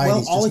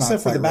society's all just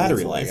except not for the quite ready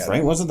battery for it life, yet.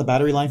 right? Wasn't the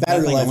battery life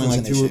Battery life only was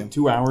like an issue.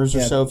 2 hours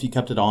or so if you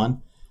kept it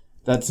on?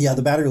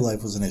 The battery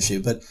life was an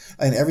issue, but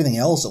everything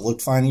else, it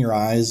looked fine in your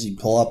eyes. You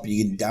pull up,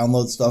 you can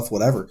download stuff,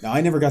 whatever. Now,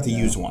 I never got to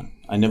use one.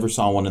 I never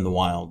saw one in the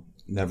wild.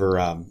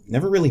 Never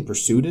really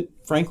pursued it,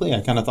 frankly.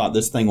 I kind of thought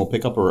this thing will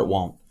pick up or it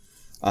won't.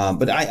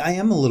 But I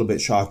am a little bit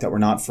shocked that we're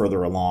not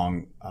further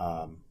along.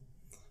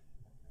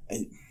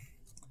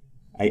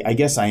 I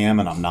guess I am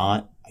and I'm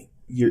not.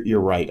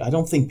 You're right. I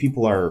don't think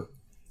people are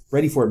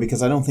ready for it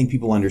because I don't think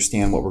people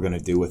understand what we're going to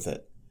do with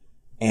it.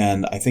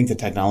 And I think the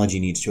technology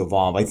needs to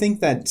evolve. I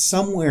think that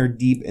somewhere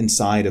deep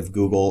inside of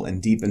Google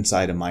and deep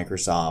inside of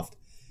Microsoft,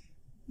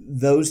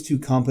 those two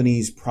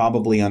companies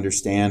probably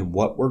understand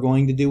what we're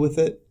going to do with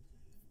it,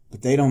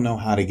 but they don't know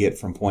how to get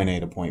from point A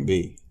to point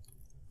B.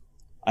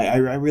 I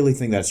really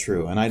think that's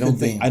true. And I don't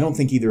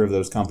think either of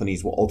those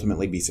companies will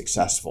ultimately be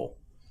successful.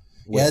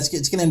 It's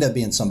going to end up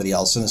being somebody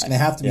else. And it's going to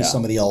have to be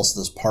somebody else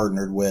that's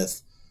partnered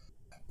with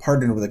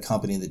a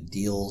company that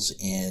deals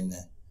in,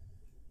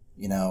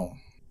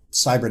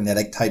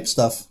 cybernetic type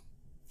stuff.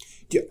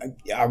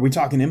 Are we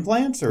talking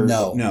implants or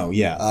no?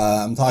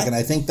 I'm talking.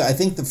 I think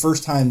the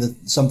first time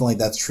that something like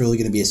that's truly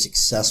going to be a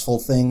successful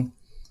thing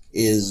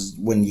is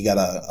when you got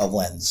a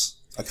lens,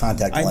 a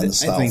contact lens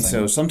style thing. I think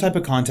so. Some type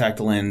of contact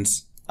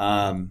lens.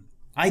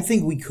 I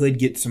think we could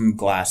get some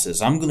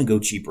glasses. I'm going to go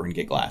cheaper and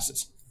get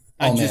glasses.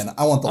 I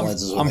want the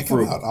lenses when they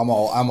come out. I'm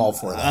all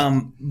for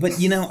that. But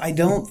I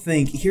don't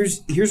think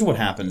here's what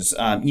happens.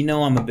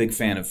 I'm a big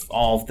fan of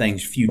all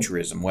things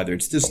futurism, whether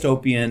it's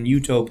dystopian,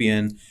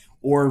 utopian,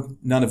 or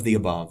none of the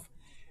above.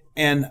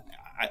 And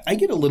I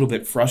get a little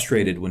bit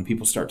frustrated when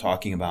people start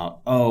talking about,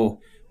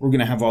 we're going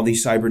to have all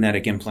these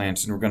cybernetic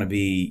implants and we're going to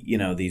be,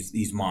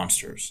 these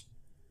monsters.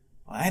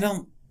 I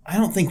don't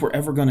think we're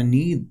ever going to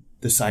need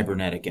the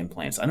cybernetic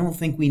implants. I don't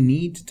think we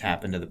need to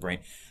tap into the brain.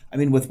 I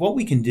mean, with what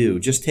we can do,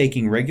 just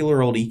taking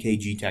regular old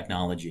EKG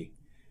technology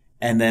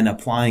and then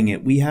applying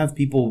it, we have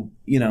people,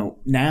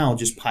 now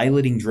just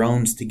piloting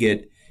drones to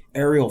get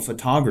aerial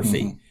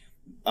photography.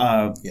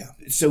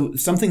 So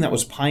something that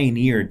was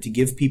pioneered to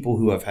give people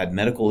who have had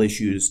medical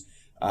issues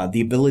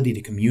the ability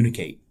to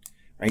communicate,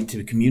 right?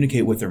 To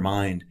communicate with their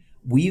mind.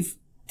 We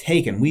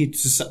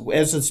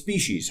as a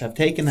species have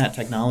taken that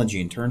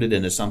technology and turned it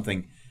into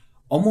something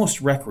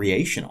almost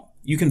recreational.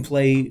 You can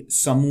play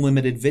some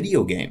limited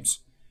video games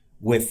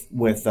with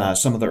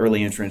some of the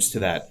early entrants to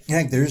that.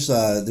 Heck, there's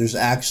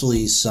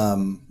actually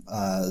some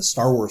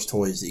Star Wars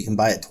toys that you can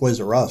buy at Toys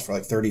R Us for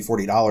like $30,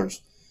 $40,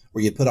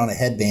 where you put on a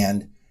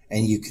headband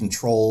and you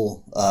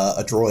control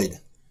a droid.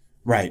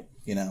 Right.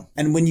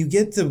 And when you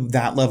get to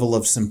that level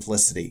of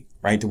simplicity,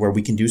 right, to where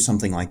we can do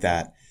something like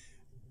that,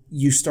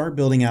 you start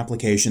building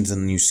applications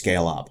and then you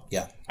scale up.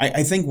 Yeah.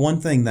 I think one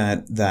thing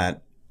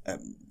that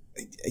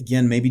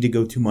again, maybe to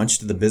go too much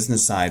to the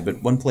business side,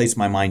 but one place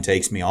my mind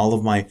takes me, all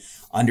of my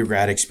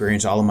undergrad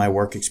experience, all of my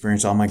work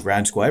experience, all my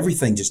grad school,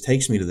 everything just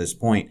takes me to this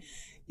point,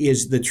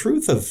 is the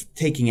truth of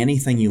taking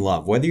anything you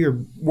love, whether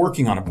you're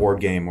working on a board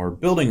game or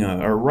building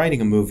or writing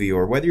a movie,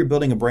 or whether you're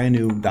building a brand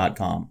new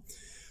 .com,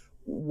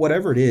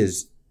 whatever it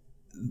is,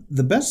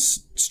 the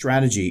best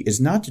strategy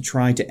is not to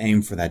try to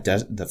aim for that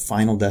the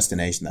final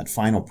destination, that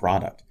final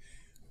product,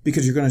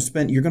 because you're going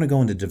to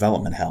go into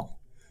development hell.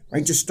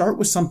 Right? Just start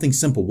with something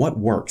simple. What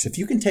works? If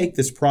you can take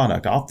this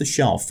product off the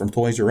shelf from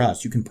Toys R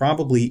Us, you can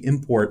probably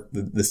import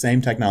the same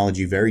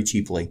technology very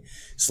cheaply,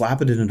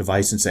 slap it in a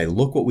device and say,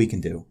 look what we can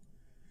do.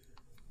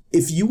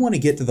 If you want to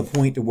get to the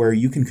point to where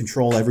you can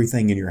control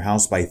everything in your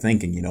house by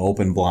thinking,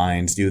 open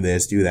blinds, do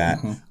this, do that,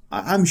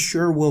 I'm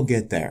sure we'll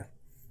get there.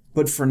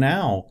 But for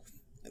now,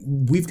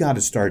 we've got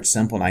to start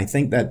simple. And I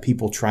think that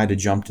people try to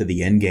jump to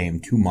the end game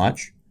too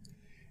much,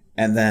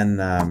 and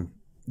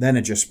then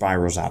it just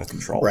spirals out of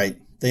control. Right.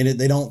 They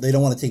don't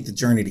want to take the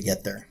journey to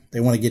get there.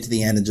 They want to get to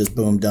the end and just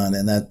boom, done.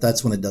 And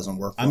that's when it doesn't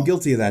work well. I'm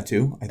guilty of that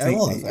too. I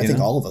think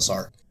all of us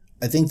are.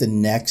 I think the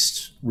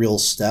next real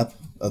step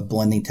of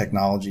blending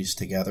technologies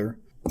together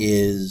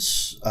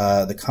is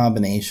the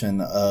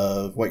combination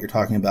of what you're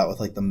talking about with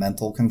like the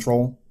mental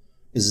control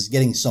is it's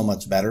getting so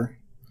much better.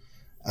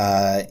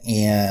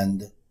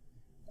 And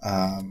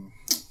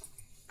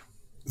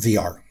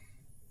VR.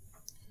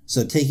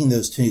 So taking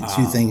those two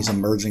things and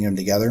merging them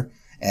together.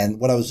 And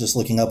what I was just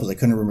looking up was I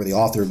couldn't remember the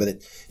author,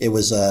 but it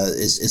was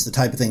is the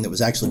type of thing that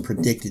was actually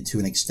predicted to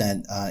an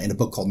extent in a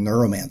book called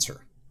Neuromancer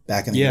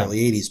back in the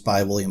early 80s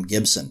by William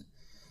Gibson.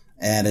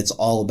 And it's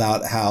all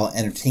about how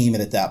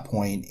entertainment at that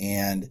point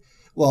and,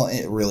 well,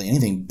 really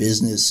anything,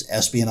 business,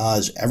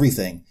 espionage,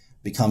 everything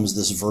becomes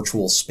this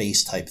virtual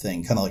space type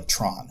thing, kind of like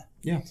Tron.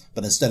 Yeah.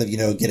 But instead of,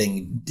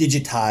 getting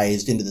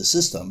digitized into the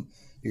system,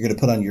 you're going to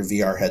put on your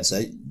VR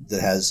headset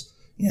that has,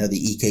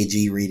 the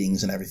EKG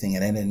readings and everything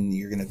in it, and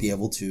you're going to be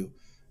able to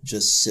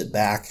just sit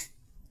back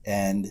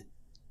and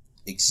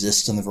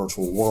exist in the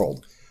virtual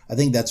world. I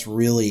think that's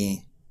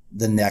really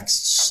the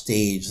next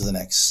stage, the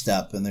next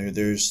step. And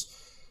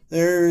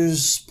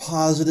there's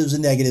positives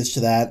and negatives to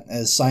that.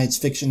 As science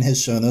fiction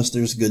has shown us,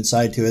 there's a good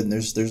side to it, and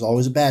there's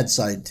always a bad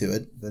side to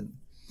it. But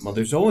well,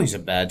 there's always a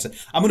bad side.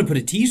 I'm going to put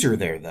a teaser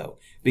there, though,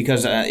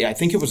 because I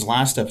think it was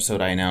last episode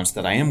I announced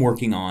that I am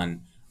working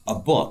on a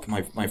book,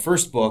 my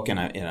first book, and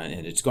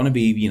it's going to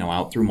be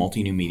out through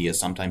Multi-New Media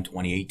sometime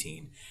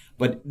 2018.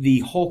 But the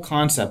whole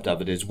concept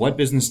of it is, what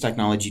business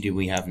technology do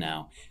we have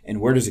now, and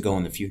where does it go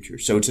in the future?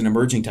 So it's an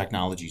emerging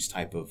technologies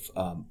type of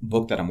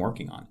book that I'm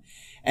working on.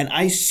 And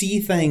I see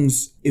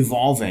things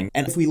evolving.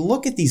 And if we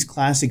look at these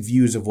classic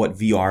views of what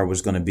VR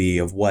was going to be,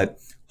 of what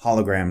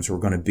holograms were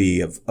going to be,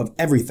 of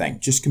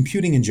everything, just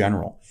computing in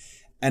general,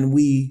 and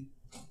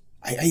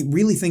I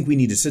really think we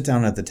need to sit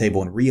down at the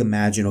table and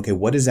reimagine, okay,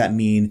 what does that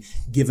mean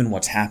given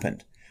what's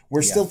happened?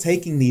 We're still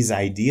taking these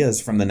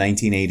ideas from the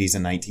 1980s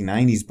and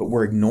 1990s, but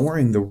we're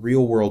ignoring the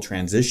real world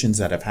transitions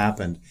that have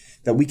happened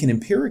that we can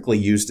empirically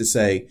use to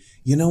say,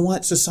 you know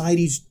what,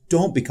 societies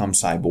don't become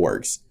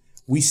cyborgs.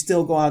 We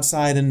still go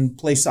outside and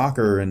play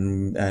soccer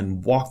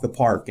and walk the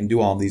park and do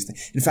all these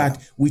things. In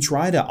fact, we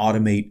try to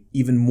automate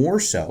even more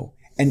so,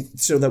 and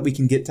so that we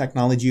can get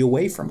technology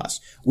away from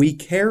us. We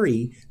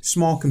carry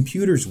small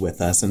computers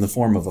with us in the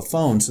form of a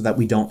phone so that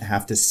we don't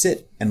have to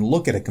sit and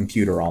look at a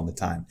computer all the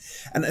time.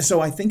 And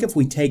so I think if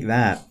we take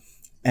that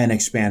and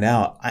expand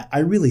out, I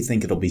really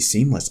think it'll be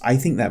seamless. I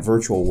think that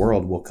virtual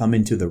world will come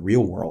into the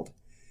real world.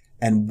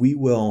 And we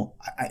will,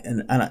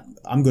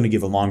 I'm going to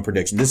give a long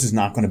prediction. This is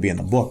not going to be in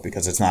the book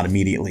because it's not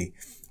immediately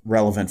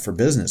relevant for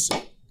business.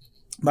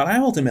 But I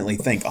ultimately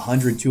think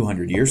 100,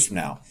 200 years from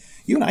now,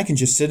 you and I can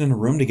just sit in a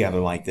room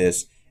together like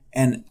this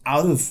and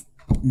out of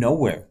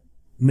nowhere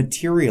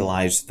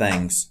materialize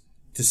things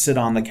to sit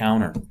on the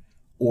counter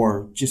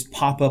or just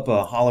pop up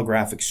a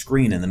holographic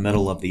screen in the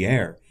middle of the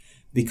air,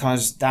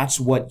 because that's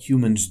what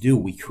humans do.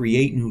 We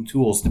create new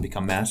tools to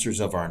become masters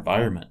of our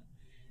environment.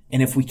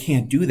 And if we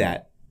can't do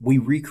that, we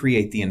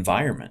recreate the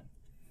environment.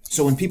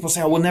 So when people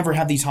say, oh, we'll never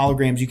have these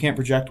holograms, you can't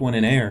project one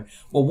in air.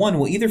 Well, one,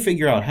 we'll either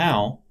figure out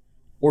how,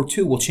 or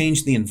two, we'll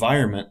change the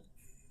environment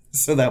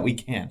so that we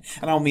can.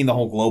 And I don't mean the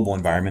whole global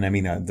environment. I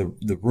mean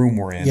the room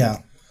we're in. Yeah.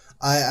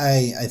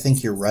 I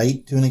think you're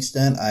right to an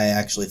extent. I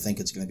actually think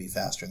it's going to be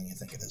faster than you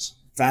think it is.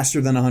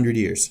 Faster than 100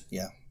 years?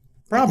 Yeah.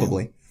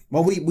 Probably.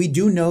 Well, we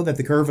do know that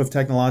the curve of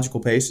technological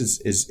pace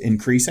is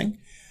increasing.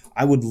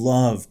 I would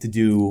love to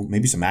do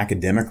maybe some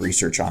academic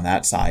research on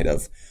that side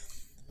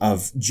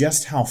of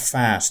just how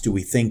fast do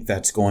we think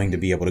that's going to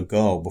be able to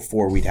go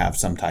before we'd have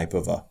some type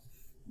of a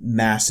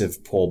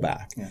massive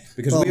pullback. Yeah.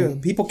 Because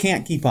people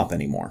can't keep up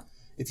anymore.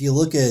 If you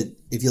look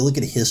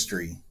at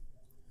history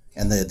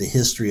and the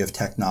history of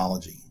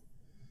technology,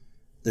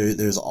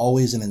 there's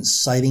always an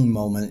inciting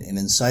moment, an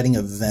inciting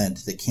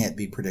event that can't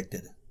be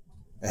predicted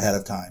ahead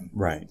of time.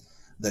 Right.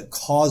 That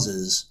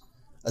causes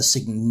a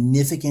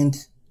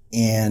significant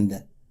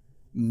and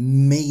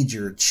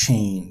major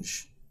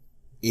change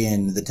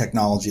in the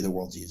technology the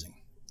world's using.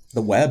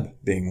 The web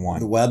being one.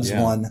 The web's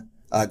one.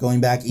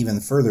 Going back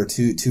even further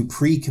to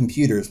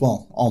pre-computers,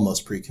 well,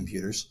 almost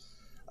pre-computers.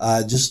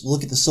 Just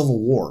look at the Civil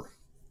War.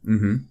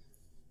 Mm-hmm.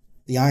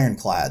 The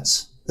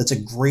ironclads. That's a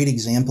great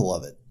example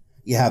of it.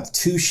 You have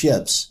two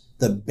ships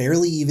that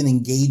barely even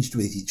engaged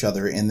with each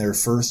other in their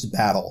first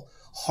battle,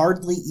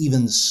 hardly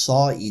even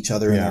saw each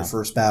other in their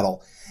first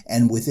battle,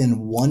 and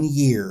within 1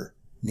 year,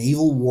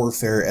 naval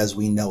warfare as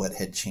we know it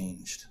had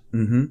changed.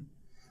 Mm-hmm.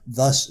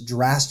 Thus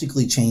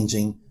drastically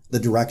changing the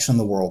direction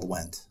the world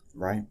went.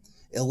 Right.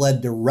 It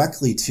led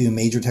directly to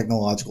major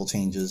technological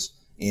changes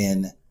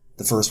in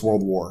the First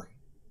World War.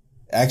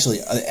 Actually,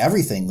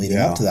 everything leading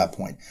up to that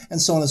point,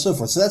 and so on and so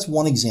forth. So that's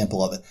one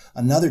example of it.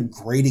 Another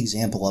great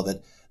example of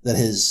it that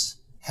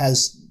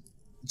has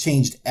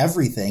changed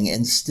everything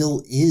and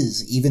still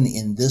is, even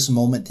in this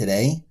moment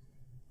today,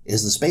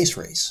 is the space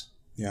race.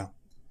 Yeah.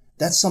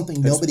 That's something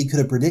nobody could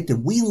have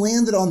predicted. We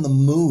landed on the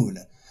moon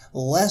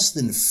less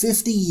than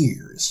 50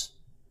 years.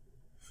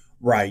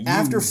 Right.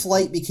 After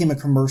flight became a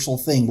commercial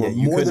thing where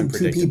more than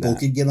two people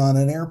could get on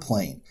an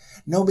airplane.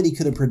 Nobody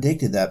could have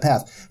predicted that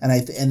path. And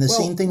the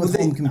same thing with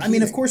home computing. I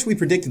mean, of course we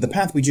predicted the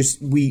path.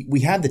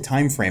 We had the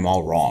time frame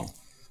all wrong.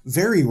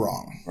 Very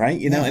wrong. Right?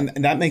 You know,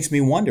 and that makes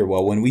me wonder,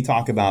 well, when we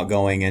talk about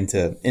going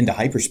into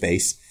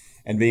hyperspace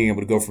and being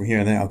able to go from here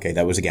and there, okay,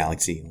 that was a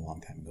galaxy a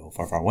long time ago,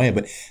 far, far away.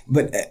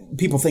 But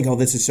people think, oh,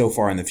 this is so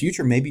far in the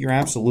future. Maybe you're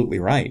absolutely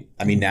right.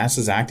 I mean,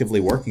 NASA's actively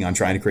working on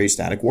trying to create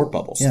static warp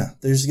bubbles. Yeah.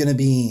 There's going to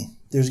be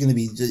there's going to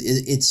be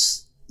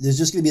there's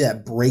just going to be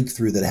that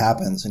breakthrough that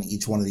happens in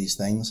each one of these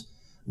things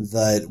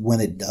that when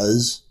it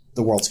does,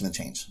 the world's going to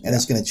change. And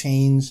it's going to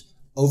change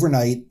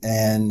overnight,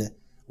 and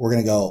we're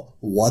going to go,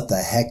 what the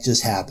heck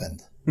just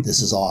happened?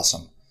 This is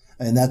awesome.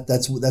 And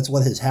that's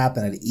what has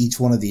happened at each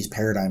one of these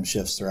paradigm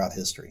shifts throughout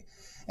history.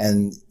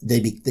 And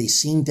they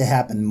seem to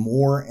happen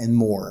more and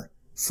more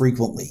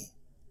frequently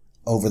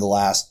over the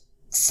last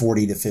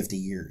 40 to 50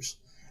 years.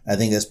 I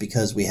think that's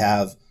because we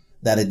have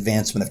that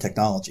advancement of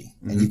technology,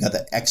 and you've got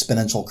the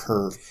exponential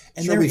curve.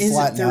 And there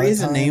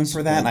is a name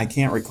for that, and I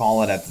can't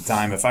recall it at the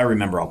time. If I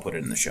remember, I'll put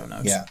it in the show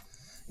notes. Yeah.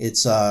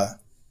 It's, I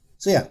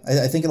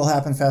think it'll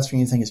happen faster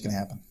than you think it's going to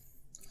happen.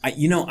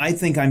 I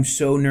think I'm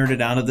so nerded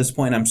out at this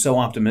point. I'm so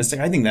optimistic.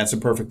 I think that's a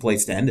perfect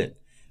place to end it.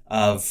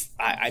 Now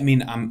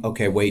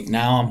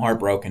I'm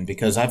heartbroken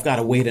because I've got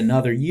to wait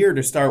another year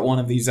to start one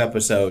of these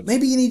episodes.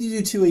 Maybe you need to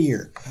do 2 a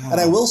year.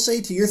 And I will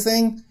say, to your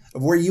thing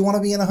of where you want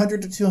to be in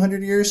 100 to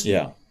 200 years.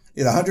 Yeah.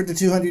 In 100 to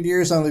 200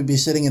 years, I'm going to be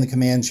sitting in the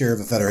command chair of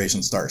a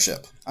Federation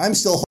starship. I'm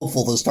still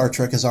hopeful that Star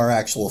Trek is our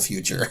actual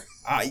future.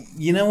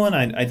 You know what?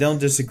 I don't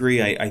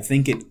disagree.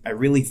 I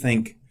really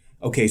think,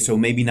 okay, so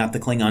maybe not the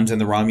Klingons and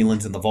the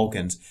Romulans and the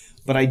Vulcans,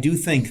 but I do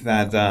think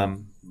that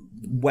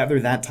whether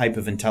that type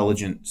of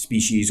intelligent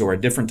species or a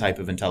different type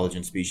of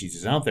intelligent species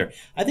is out there,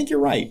 I think you're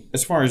right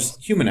as far as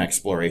human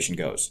exploration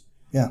goes.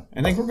 Yeah.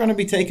 I think we're going to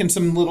be taking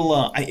some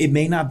little, it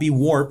may not be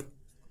warp.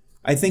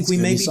 I think we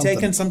may be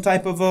taking some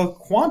type of a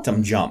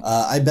quantum jump.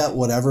 I bet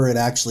whatever it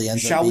actually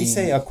ends up being. Shall we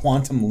say a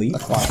quantum leap? A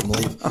quantum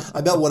leap.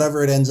 I bet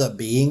whatever it ends up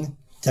being,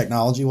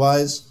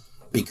 technology-wise,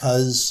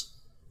 because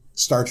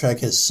Star Trek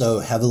has so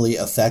heavily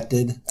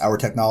affected our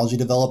technology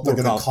development, they're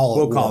going to call it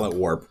warp. We'll call it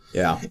warp,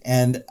 yeah.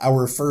 And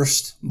our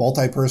first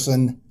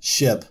multi-person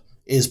ship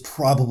is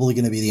probably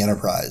going to be the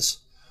Enterprise.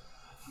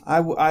 I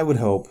would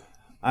hope.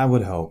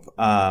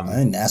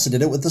 And NASA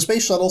did it with the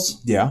space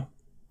shuttles. Yeah.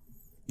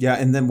 Yeah,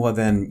 and then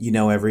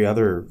every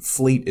other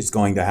fleet is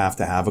going to have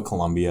a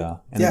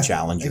Columbia and a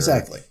Challenger,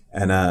 exactly,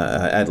 and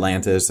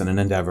Atlantis and an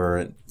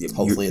Endeavor.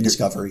 Hopefully, a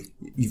Discovery.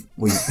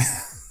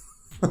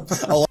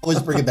 I'll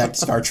always bring it back to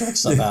Star Trek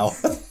somehow.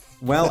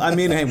 Well,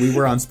 hey, we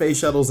were on space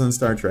shuttles and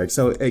Star Trek.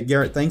 So,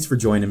 Garrett, thanks for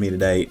joining me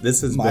today.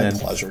 This has been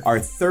pleasure. Our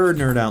third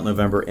Nerd Out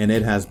November, and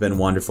it has been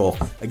wonderful.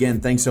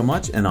 Again, thanks so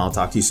much, and I'll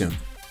talk to you soon.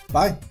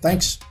 Bye.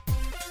 Thanks.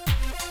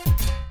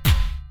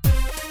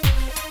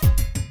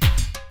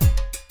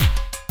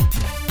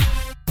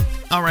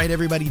 All right,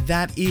 everybody,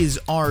 that is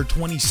our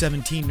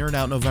 2017 Nerd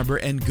Out November,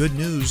 and good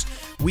news,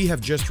 we have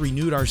just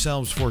renewed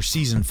ourselves for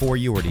Season 4.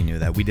 You already knew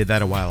that. We did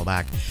that a while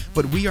back.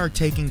 But we are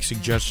taking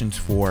suggestions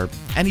for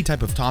any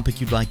type of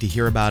topic you'd like to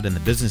hear about in the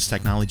business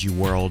technology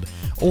world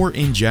or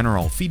in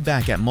general.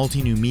 Feedback at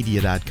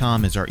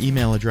multinewmedia.com is our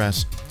email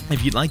address.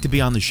 If you'd like to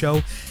be on the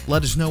show,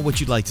 let us know what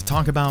you'd like to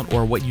talk about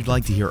or what you'd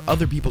like to hear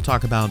other people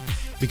talk about,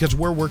 because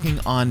we're working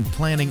on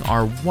planning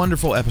our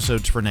wonderful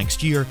episodes for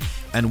next year,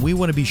 and we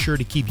want to be sure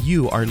to keep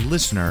you, our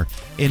listener,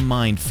 in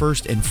mind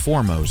first and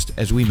foremost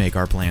as we make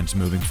our plans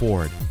moving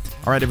forward.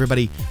 All right,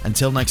 everybody,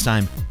 until next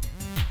time.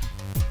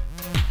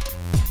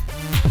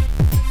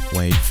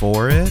 Wait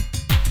for it.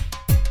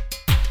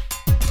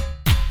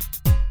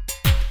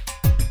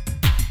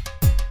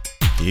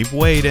 Keep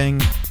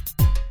waiting.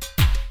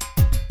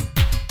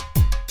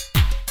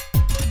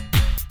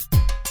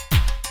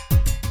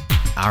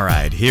 All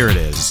right, here it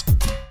is.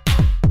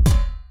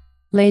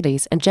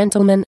 Ladies and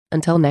gentlemen,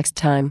 until next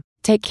time,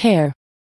 take care.